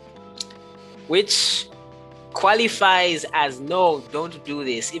trailer, which qualifies as no, don't do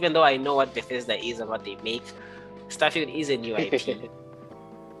this. Even though I know what Bethesda is and what they make, Starfield is a new IP.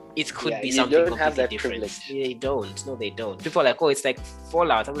 It could be something completely different. They don't. No, they don't. People are like, oh, it's like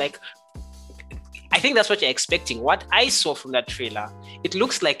Fallout. I'm like, I think that's what you're expecting. What I saw from that trailer, it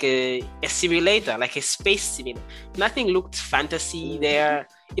looks like a simulator, like a space simulator. Nothing looked fantasy there.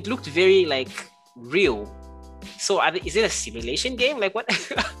 It looked very like real. So is it a simulation game? Like what?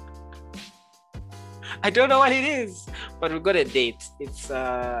 I don't know what it is, but we've got a date. It's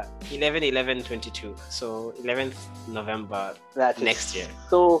 11/11/22, so 11th November next year.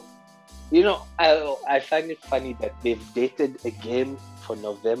 So, I find it funny that they've dated a game for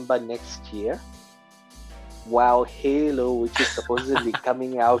November next year, while Halo, which is supposedly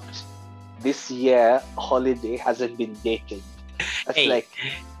coming out this year, holiday, hasn't been dated. That's they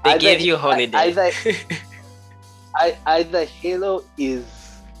gave you holiday. Either Halo is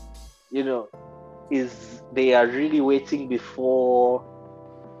they are really waiting before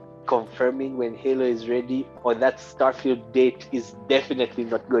confirming when Halo is ready, or that Starfield date is definitely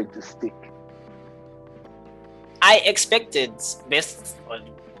not going to stick. I expected, based on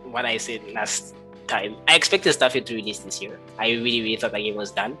what I said last time, I expected Starfield to release this year. I really thought that game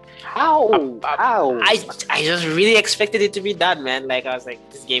was done. How? I just really expected it to be done, man. Like, I was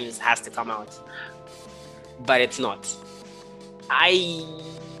like, this game has to come out. But it's not. I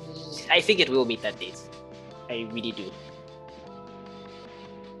think it will meet that date. I really do.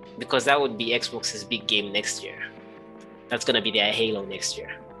 Because that would be Xbox's big game next year. That's going to be their Halo next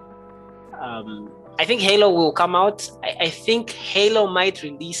year. I think Halo will come out. I think Halo might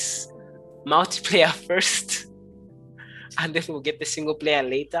release multiplayer first. and then we'll get the single player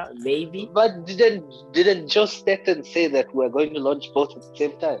later, maybe. But didn't Joe Staten say that we're going to launch both at the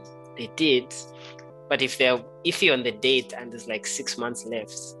same time? They did, but if they're iffy on the date and there's like 6 months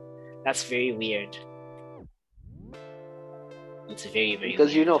left, that's very weird. It's very, very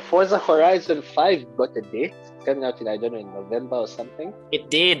Because weird. Forza Horizon 5 got a date. It's coming out in, I don't know, in November or something. It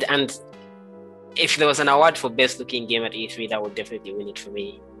did, and if there was an award for best looking game at E3, that would definitely win it for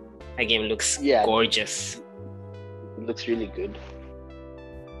me. That game looks gorgeous. It looks really good.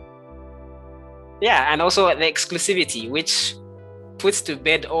 Yeah, and also the exclusivity, which puts to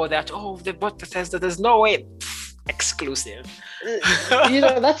bed all that. Oh, they bought Bethesda. There's no way. Exclusive.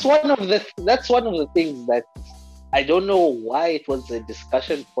 That's one of the things that I don't know why it was a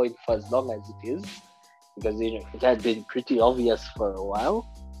discussion point for as long as it is, because it had been pretty obvious for a while.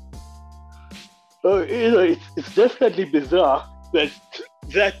 It's definitely bizarre that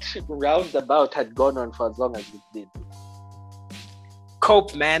roundabout had gone on for as long as it did.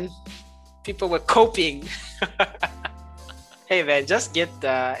 Cope, man. People were coping. Hey, man, just get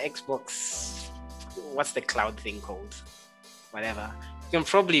the Xbox. What's the cloud thing called? Whatever. You can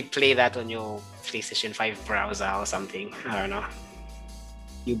probably play that on your PlayStation 5 browser or something. I don't know.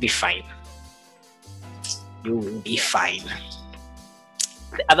 You'll be fine. You will be fine.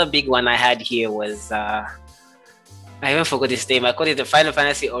 The other big one I had here was I even forgot his name. I called it the Final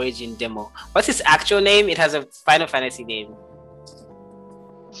Fantasy Origin demo. What's its actual name? It has a Final Fantasy name.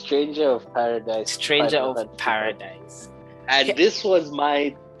 Stranger of Paradise. Stranger of Paradise. And this was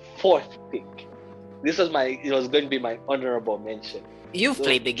my fourth pick. It was going to be my honorable mention. You've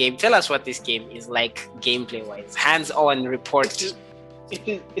played the game. Tell us what this game is like gameplay-wise. Hands-on report.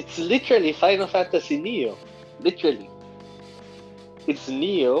 It's literally Final Fantasy Neo. Literally. It's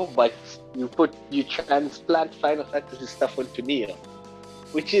Neo, but you transplant Final Fantasy stuff onto Neo.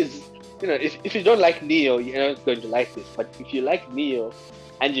 Which is, if you don't like Neo, you're not going to like this. But if you like Neo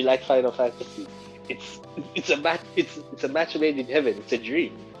and you like Final Fantasy, it's a match made in heaven. It's a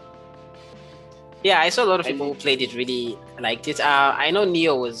dream. Yeah, I saw a lot of people who played it really liked it. I know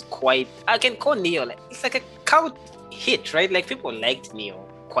Neo was I can call Neo, it's like a cult hit, right? Like people liked Neo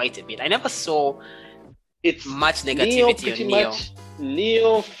quite a bit. I never saw much negativity on Neo.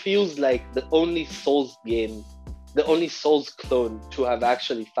 Neo feels like the only Souls game, the only Souls clone to have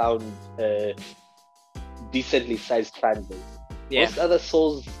actually found a decently sized fan base. Yeah. Most other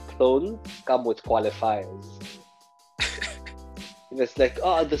Souls clones come with qualifiers. It's like,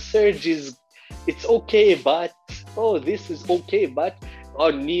 the Surge is, it's okay, but this is okay, but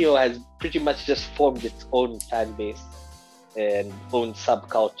Neo has pretty much just formed its own fan base and own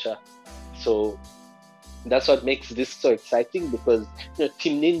subculture. So that's what makes this so exciting, because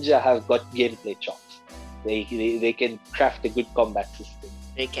Team Ninja have got gameplay chops. They can craft a good combat system.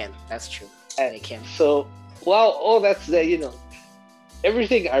 They can. That's true. They can. So while all that's there,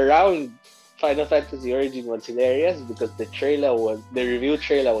 everything around Final Fantasy Origin was hilarious, because the review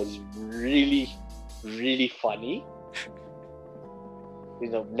trailer was really, really funny.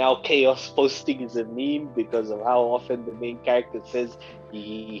 Now Chaos posting is a meme because of how often the main character says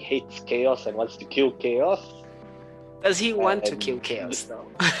he hates Chaos and wants to kill Chaos. Does he want to kill Chaos though?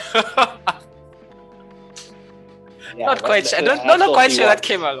 Yeah, not quite sure. Not quite sure that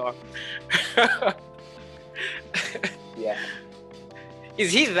came along. Yeah.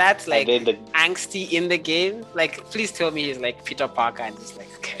 Is he that angsty in the game? Like, please tell me he's like Peter Parker and just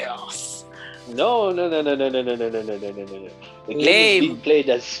like Chaos. No. The game is being played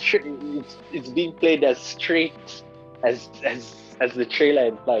as straight. It's being played as straight as the trailer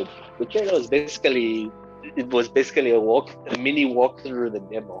implied. The trailer was basically a mini walk through the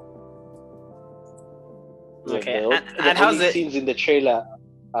demo. Okay, and how's the scenes in the trailer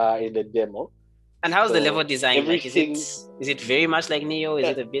in the demo? And how's the level design? Everything, is it very much like Neo? Is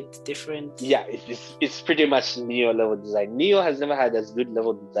it a bit different? Yeah, it's pretty much Neo level design. Neo has never had as good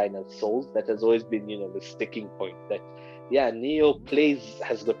level design as Souls. That has always been, the sticking point. That Neo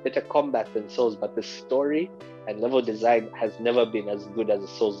has got better combat than Souls, but the story and level design has never been as good as a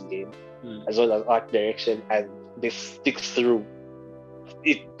Souls game, as well as art direction, and this sticks through.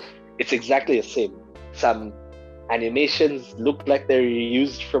 It's exactly the same. Some animations look like they're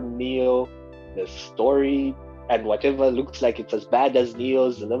reused from Neo. The story and whatever looks like it's as bad as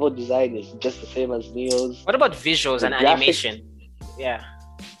Neo's. The level design is just the same as Neo's. What about visuals and animation? Yeah,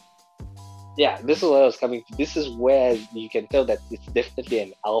 this is what I was coming to. This is where you can tell that it's definitely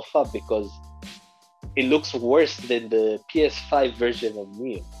an alpha, because it looks worse than the PS5 version of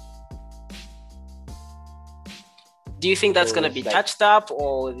Neo. Do you think that's gonna be touched up,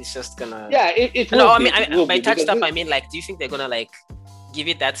 or it's just gonna? Yeah, it will. No, I mean by touched up, I mean, like, do you think they're gonna give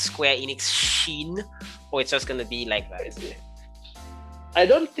it that Square Enix sheen, Or it's just gonna be like that? I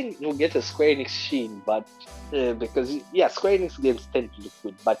don't think you'll get a Square Enix sheen, but because Square Enix games tend to look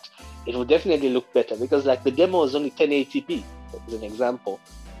good, but it will definitely look better because like the demo is only 1080p as an example.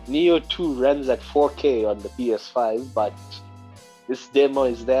 Neo 2 runs at 4K on the PS5, but this demo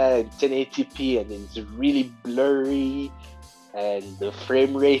is there in 1080p and it's really blurry and the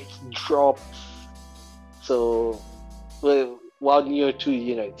frame rate drops. So while Neo 2,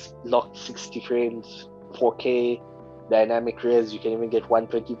 it's locked 60 frames, 4K, dynamic res, you can even get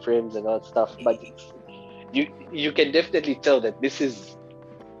 120 frames and all that stuff. But you can definitely tell that this is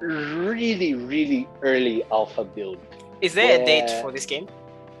really, really early alpha build. Is there a date for this game?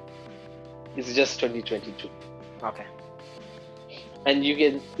 It's just 2022. Okay. And you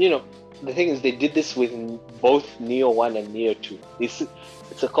can, the thing is they did this with both Neo 1 and Neo 2. It's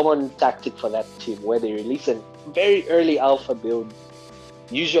a common tactic for that team where they release a very early alpha build,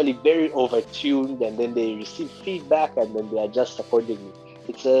 usually very overtuned, and then they receive feedback and then they adjust accordingly.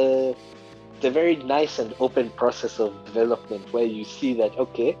 It's a very nice and open process of development where you see that,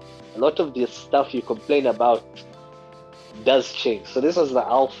 okay, a lot of the stuff you complain about does change. So this was the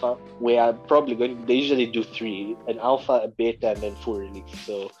alpha where they usually do 3, an alpha, a beta, and then full release.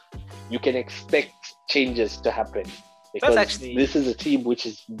 So you can expect changes to happen because this is a team which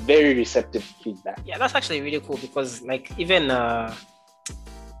is very receptive to feedback. Yeah, that's actually really cool because like even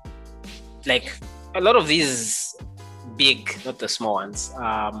like a lot of these big, not the small ones,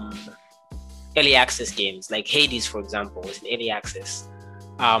 early access games like Hades, for example, was in early access.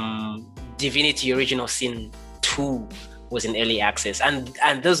 Divinity Original Sin 2 was in early access, and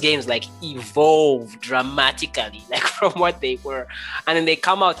those games like evolved dramatically like from what they were, and then they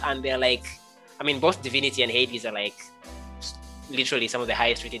come out and they're like, I mean, both Divinity and Hades are like literally some of the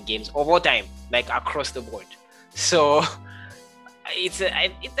highest rated games of all time, like across the board. So I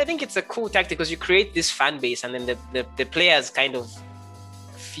think it's a cool tactic because you create this fan base, and then the players kind of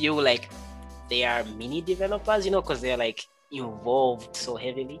feel like they are mini developers, because they're like involved so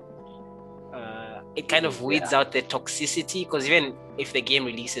heavily. It kind of weeds out the toxicity, because even if the game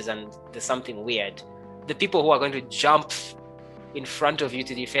releases and there's something weird, the people who are going to jump in front of you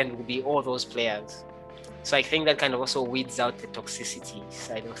to defend will be all those players. So I think that kind of also weeds out the toxicity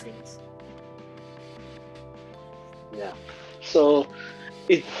side of things. Yeah. So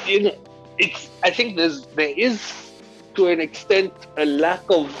I think there is to an extent a lack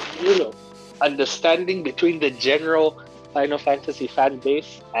of understanding between the general Final Fantasy fan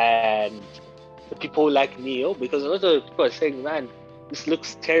base and the people who like Neo, because a lot of people are saying, man, this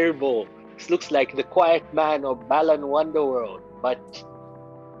looks terrible. This looks like The Quiet Man or Balan Wonderworld. But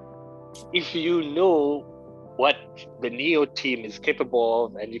if you know what the Neo team is capable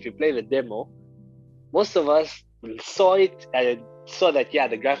of, and if you play the demo, most of us saw it and saw that,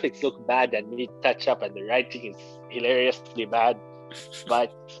 the graphics look bad and need touch up and the writing is hilariously bad.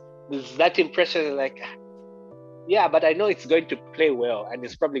 But there's that impression like, but I know it's going to play well and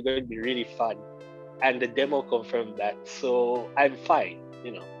it's probably going to be really fun. And the demo confirmed that, so I'm fine,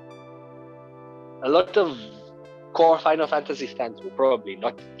 A lot of core Final Fantasy fans will probably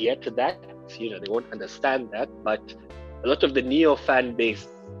not get to that, they won't understand that, but a lot of the Neo fan base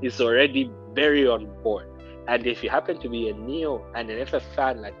is already very on board. And if you happen to be a Neo and an FF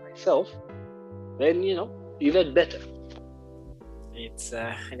fan like myself, then, even better. It's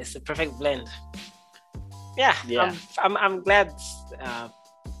the perfect blend. Yeah. I'm glad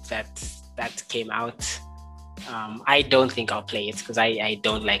that came out. I don't think I'll play it because I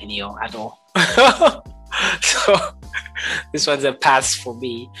don't like Neo at all. So this one's a pass for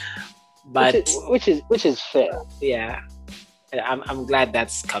me. But which is fair. Yeah. I'm glad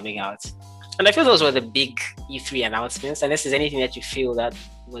that's coming out. And I feel those were the big E3 announcements. Unless there's anything that you feel that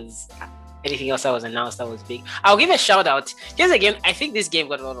was anything else that was announced that was big. I'll give a shout out. Here's again, I think this game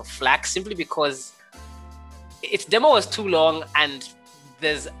got a lot of flack simply because its demo was too long and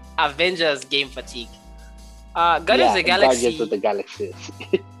there's Avengers game fatigue. Guardians of the Galaxy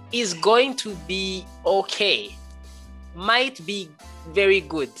is going to be okay. Might be very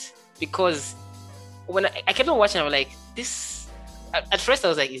good because when I kept on watching, I was like, this. At first, I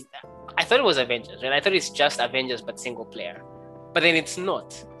was like, I thought it was Avengers, and I thought it's just Avengers but single player, but then it's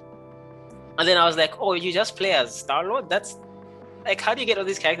not. And then I was like, oh, you just play as Star-Lord? That's like, how do you get all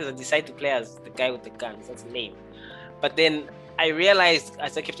these characters and decide to play as the guy with the guns? That's lame. But then I realized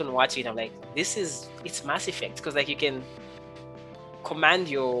as I kept on watching, I'm like, it's Mass Effect, because like you can command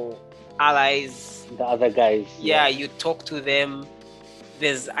your allies, the other guys. Yeah, you talk to them.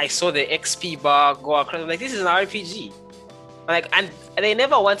 I saw the XP bar go across. I'm like, this is an RPG. Like, and they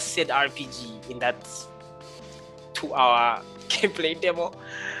never once said RPG in that 2-hour gameplay demo.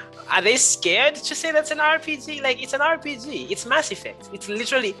 Are they scared to say that's an RPG? Like, it's an RPG. It's Mass Effect. It's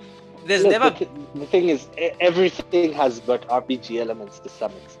literally, there's Look, never... the thing is, everything has got RPG elements to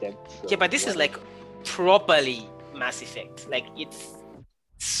some extent. So Yeah, but this is like properly Mass Effect. Like, it's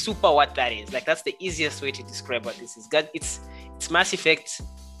super what that is. Like, that's the easiest way to describe what this is. It's Mass Effect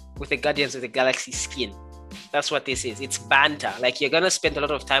with the Guardians of the Galaxy skin. That's what this is. It's banter. Like, you're gonna spend a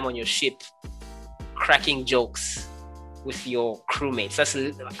lot of time on your ship cracking jokes with your crewmates.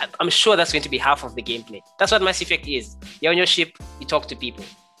 I'm sure that's going to be half of the gameplay. That's what Mass Effect is. You're on your ship, you talk to people.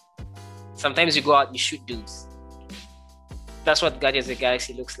 Sometimes you go out, you shoot dudes. That's what Guardians of the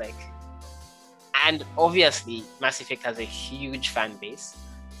Galaxy looks like. And obviously, Mass Effect has a huge fan base.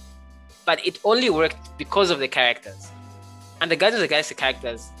 But it only worked because of the characters. And the Guardians of the Galaxy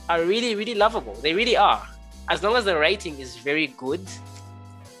characters are really, really lovable. They really are. As long as the writing is very good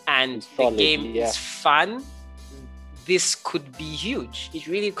and solid, the game is fun, this could be huge. It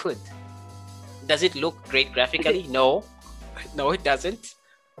really could. Does it look great graphically? No, it doesn't.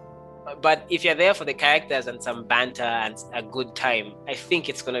 But if you're there for the characters and some banter and a good time, I think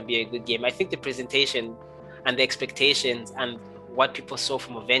it's going to be a good game. I think the presentation and the expectations and what people saw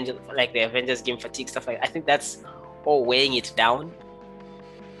from Avengers, like the Avengers game fatigue, stuff like that, I think that's all weighing it down.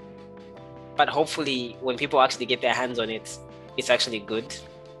 But hopefully when people actually get their hands on it, it's actually good.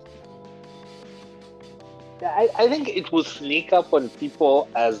 Yeah, I think it will sneak up on people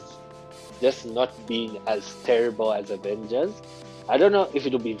as just not being as terrible as Avengers. I don't know if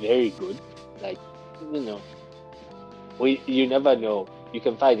it'll be very good. Like, you never know. You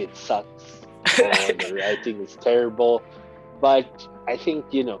can find it sucks or the writing is terrible. But I think,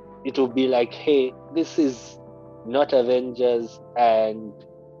 it will be like, hey, this is not Avengers, and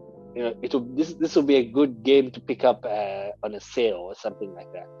this will be a good game to pick up on a sale or something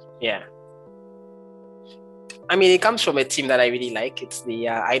like that. Yeah. I mean, it comes from a team that I really like. It's the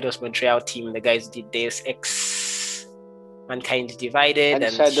Eidos Montreal team. The guys did Deus Ex, Mankind Divided,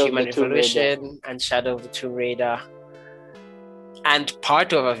 and Human Revolution, and Shadow of the Tomb Raider, and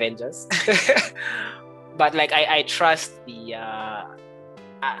part of Avengers. But like, I trust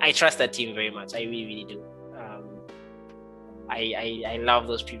I trust that team very much. I really, really do. I love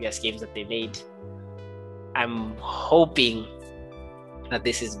those previous games that they made. I'm hoping that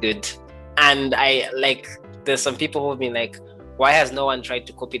this is good. And there's some people who've been like, why has no one tried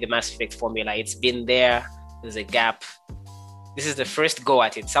to copy the Mass Effect formula? It's been there. There's a gap. This is the first go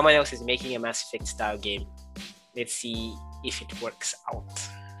at it. Someone else is making a Mass Effect style game. Let's see if it works out.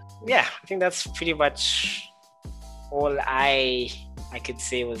 Yeah, I think that's pretty much all I could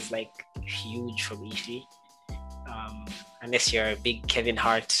say was like huge from E3. Unless you're a big Kevin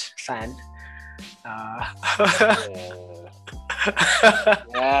Hart fan. Yeah,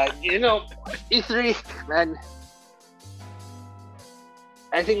 E3, man.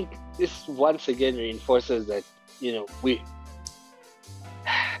 I think this once again reinforces that,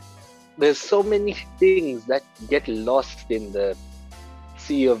 there's so many things that get lost in the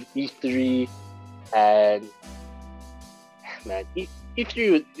sea of E3, and man,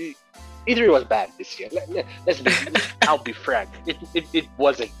 E3 was bad this year. I'll be frank. It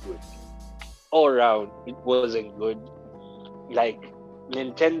wasn't good. All around, it wasn't good. Like,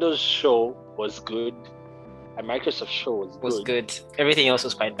 Nintendo's show was good, and Microsoft's show was good. Everything else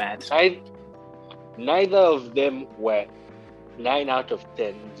was quite bad. Neither of them were 9 out of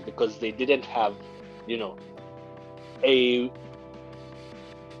 10 because they didn't have, a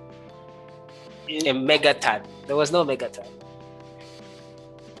megaton. There was no megaton.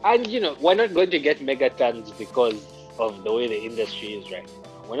 And we're not going to get megatons because of the way the industry is right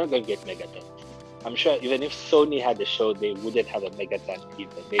now. We're not going to get megatons. I'm sure even if Sony had a show, they wouldn't have a megaton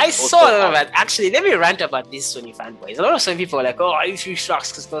either. I saw that. Actually, let me rant about these Sony fanboys. A lot of Sony people are like, oh, E3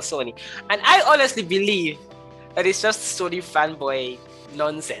 sucks because it's not Sony. And I honestly believe that it's just Sony fanboy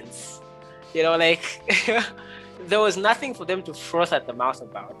nonsense. There was nothing for them to froth at the mouth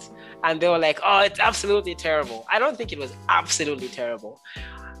about. And they were like, oh, it's absolutely terrible. I don't think it was absolutely terrible.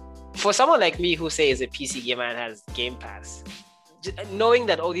 For someone like me who say is a PC gamer and has Game Pass, knowing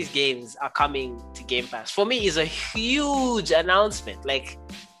that all these games are coming to Game Pass, for me is a huge announcement. Like,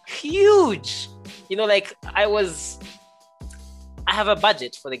 huge. I have a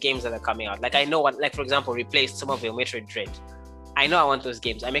budget for the games that are coming out. Like, I know what, like, for example, replaced some of your Metroid Dread. I know I want those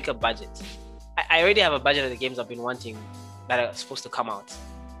games. I make a budget. I already have a budget of the games I've been wanting that are supposed to come out.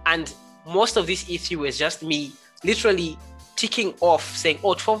 And most of this E3 was just me literally ticking off, saying,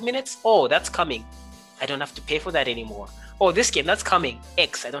 oh, 12 minutes? Oh, that's coming. I don't have to pay for that anymore. Oh, this game, that's coming.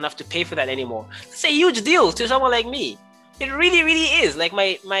 X, I don't have to pay for that anymore. It's a huge deal to someone like me. It really, really is. Like,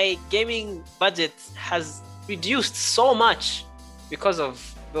 my gaming budget has reduced so much because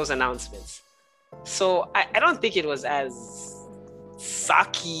of those announcements. So I don't think it was as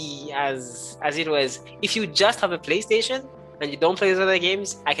sucky as it was. If you just have a PlayStation and you don't play those other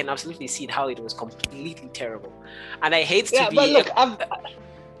games, I can absolutely see how it was completely terrible. And I hate to be... but look,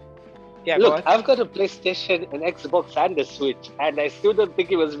 Look, I've got a PlayStation, an Xbox, and a Switch, and I still don't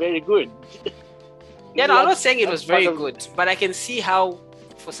think it was very good. I'm not saying it was very good, but I can see how,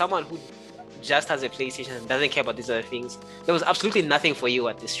 for someone who just has a PlayStation and doesn't care about these other things, there was absolutely nothing for you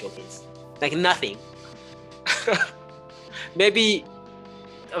at this showcase. Like, nothing. Maybe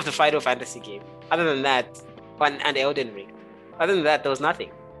of the Final Fantasy game. Other than that, and Elden Ring. Other than that, there was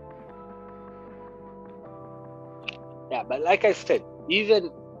nothing. Yeah, but like I said,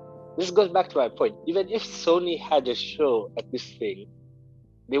 even this goes back to my point. Even if Sony had a show at this thing,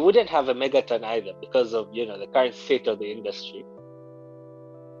 they wouldn't have a megaton either because of the current state of the industry.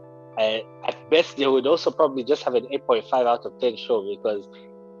 At best, they would also probably just have an 8.5 out of 10 show because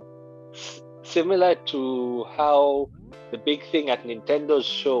similar to how the big thing at Nintendo's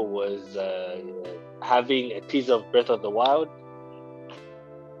show was having a teaser of Breath of the Wild,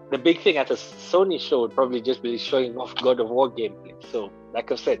 the big thing at a Sony show would probably just be showing off God of War gameplay. So, like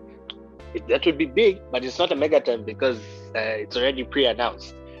I've said, that would be big, but it's not a megaton because it's already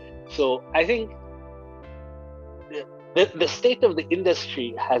pre-announced. So I think the state of the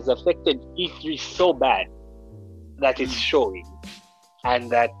industry has affected E3 so bad that it's showing,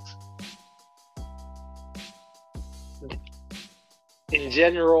 and that in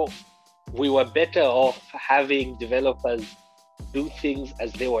general, we were better off having developers do things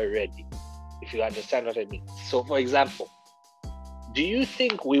as they were ready, if you understand what I mean. So, for example, do you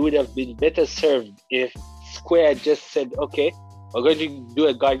think we would have been better served if Square just said, okay, we're going to do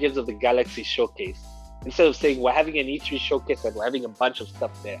a Guardians of the Galaxy showcase, instead of saying we're having an E3 showcase and we're having a bunch of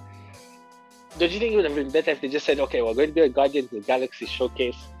stuff there? Don't you think it would have been better if they just said, okay, we're going to do a Guardians of the Galaxy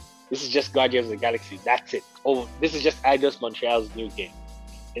showcase. This is just Guardians of the Galaxy. That's it. Oh, this is just Eidos Montreal's new game.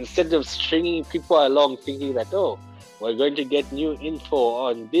 Instead of stringing people along thinking that, oh, we're going to get new info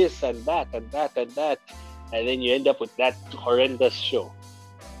on this and that and that and that, and then you end up with that horrendous show.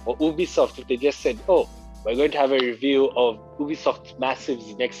 Or Ubisoft, if they just said, oh, we're going to have a review of Ubisoft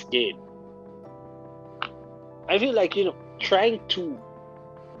Massive's next game. I feel like, trying to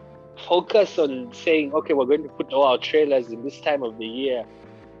focus on saying, okay, we're going to put all our trailers in this time of the year,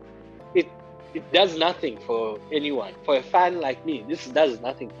 it does nothing for anyone. For a fan like me, this does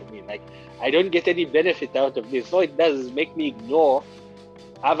nothing for me. Like, I don't get any benefit out of this. All it does is make me ignore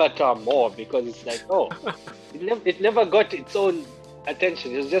Avatar more, because it's like, oh, it never got its own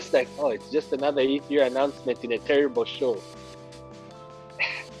attention. It's just like, oh, it's just another E3 announcement in a terrible show.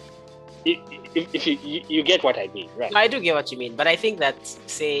 If you get what I mean, right? I do get what you mean, but I think that,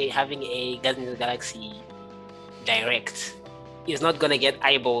 say, having a Guardians of the Galaxy Direct is not gonna get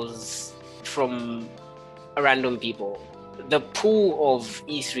eyeballs from random people. The pool of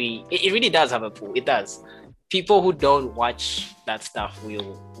E3, it really does have a pool. It does. People who don't watch that stuff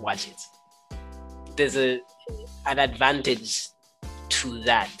will watch it. There's an advantage to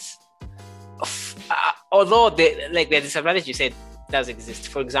that. Although the disadvantage you said does exist.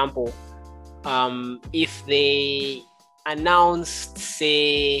 For example, if they announced,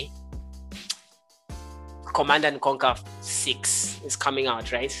 say, Command and Conquer 6 is coming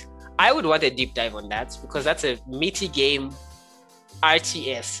out, right? I would want a deep dive on that because that's a meaty game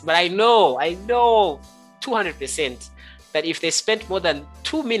RTS. But I know 200% that if they spent more than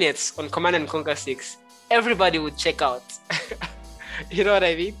 2 minutes on Command and Conquer 6, everybody would check out. You know what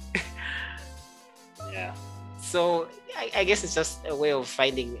I mean? Yeah. So I guess it's just a way of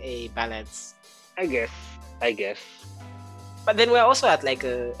finding a balance. I guess. But then we're also at like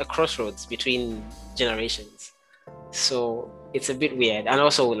a crossroads between generations. So it's a bit weird. And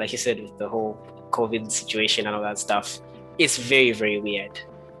also, like you said, with the whole COVID situation and all that stuff, it's very, very weird.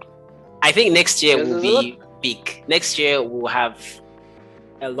 I think next year will be big. Next year we'll have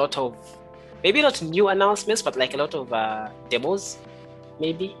a lot of, maybe not new announcements, but like a lot of demos,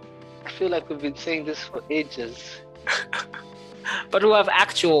 maybe. I feel like we've been saying this for ages. But we'll have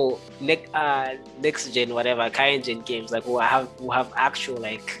actual next gen, whatever, current gen games. Like we'll have actual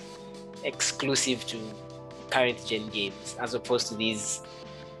like exclusive to current gen games, as opposed to these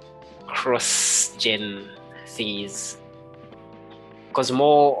cross gen things. Because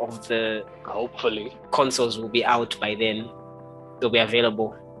more of the hopefully consoles will be out by then, they'll be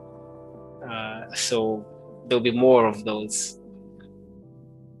available. So there'll be more of those.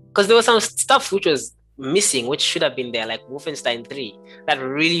 Because there was some stuff which was missing, which should have been there, like Wolfenstein 3, that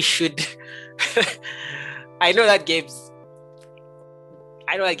really should. I know that game's,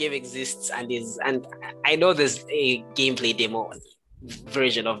 I know a game exists and I know there's a gameplay demo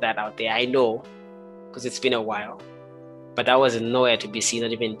version of that out there. I know because it's been a while, but that was nowhere to be seen,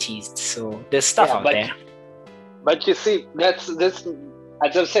 not even teased. So there's stuff out there. But you see, that's as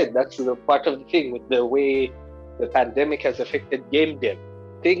I've said, that's the part of the thing with the way the pandemic has affected game dev.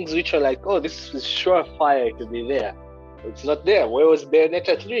 Things which are like, oh, this is surefire to be there. It's not there. Where was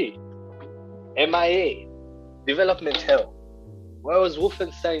Bayonetta 3? MIA. Development hell. Where was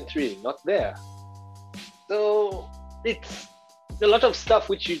Wolfenstein 3? Not there. So it's a lot of stuff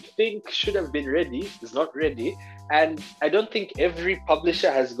which you think should have been ready is not ready. And I don't think every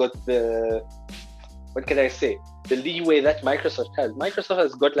publisher has got the, what can I say, the leeway that Microsoft has. Microsoft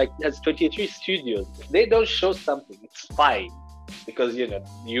has 23 studios. If they don't show something, it's fine. Because you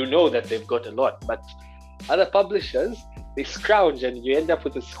know that they've got a lot. But other publishers, they scrounge and you end up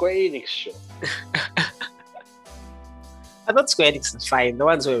with a Square Enix show. I thought Square Enix was fine. The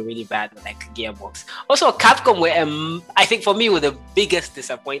ones were really bad, like Gearbox. Also, Capcom were, I think for me, were the biggest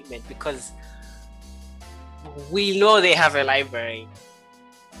disappointment because we know they have a library,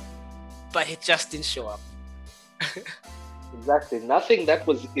 but it just didn't show up. Exactly. Nothing that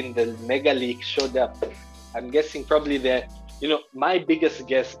was in the Mega Leak showed up. I'm guessing probably my biggest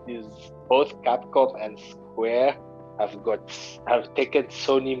guess is both Capcom and Square have taken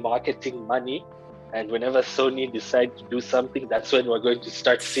Sony marketing money, and whenever Sony decide to do something, that's when we're going to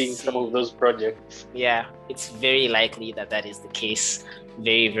start seeing some of those projects. Yeah, it's very likely that is the case.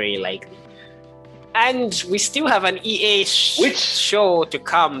 Very, very likely. And we still have an EA show to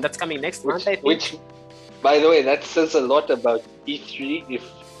come. That's coming next month, I think. Which, by the way, that says a lot about E3 if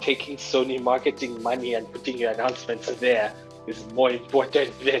taking Sony marketing money and putting your announcements there is more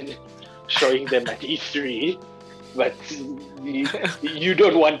important than showing them at E3. But you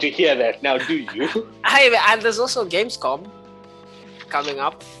don't want to hear that now, do you? And there's also Gamescom coming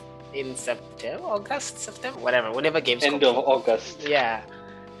up in September, whatever, whenever Gamescom. End of August. Yeah.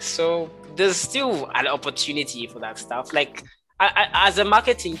 So there's still an opportunity for that stuff. Like, as a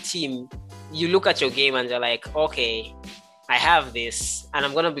marketing team, you look at your game and you're like, okay, I have this, and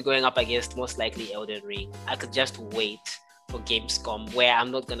I'm going to be going up against most likely Elden Ring. I could just wait for Gamescom where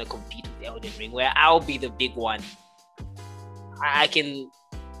I'm not going to compete with Elden Ring, where I'll be the big one. I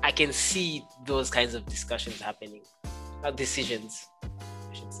can see those kinds of discussions happening, decisions,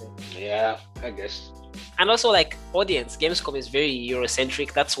 I should say. Yeah, I guess. And also, like, audience, Gamescom is very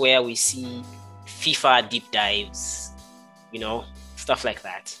Eurocentric. That's where we see FIFA deep dives, stuff like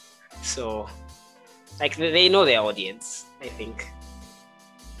that. So, like, they know their audience, I think.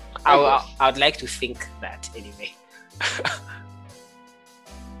 I'd like to think that anyway.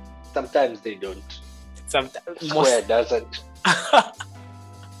 Sometimes they don't. Square doesn't.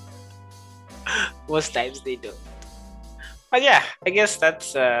 Most times they don't. But yeah, I guess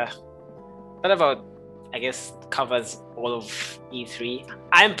that's that about, covers all of E3.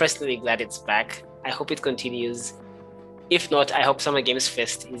 I'm personally glad it's back. I hope it continues. If not, I hope Summer Games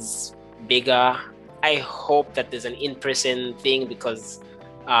Fest is bigger. I hope that there's an in-person thing because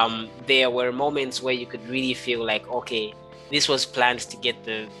there were moments where you could really feel like, okay, this was planned to get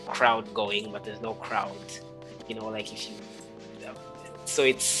the crowd going, but there's no crowd. Like if you. So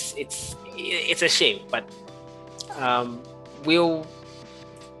it's a shame, but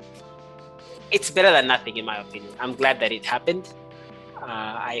it's better than nothing in my opinion. I'm glad that it happened.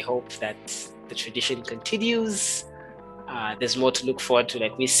 I hope that the tradition continues. There's more to look forward to.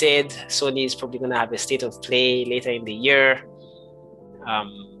 Like we said, Sony is probably going to have a state of play later in the year.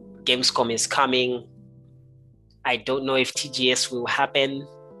 Gamescom is coming. I don't know if TGS will happen.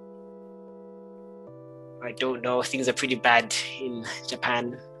 I don't know. Things are pretty bad in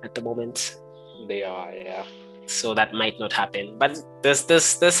Japan at the moment. They are, yeah. So that might not happen. But there's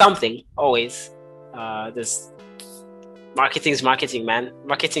something always. There's marketing, man.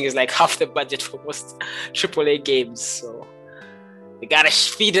 Marketing is like half the budget for most AAA games. So you gotta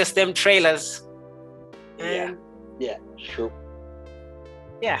feed us them trailers. Yeah, true.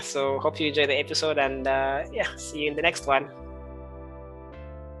 Yeah, so hope you enjoyed the episode and see you in the next one.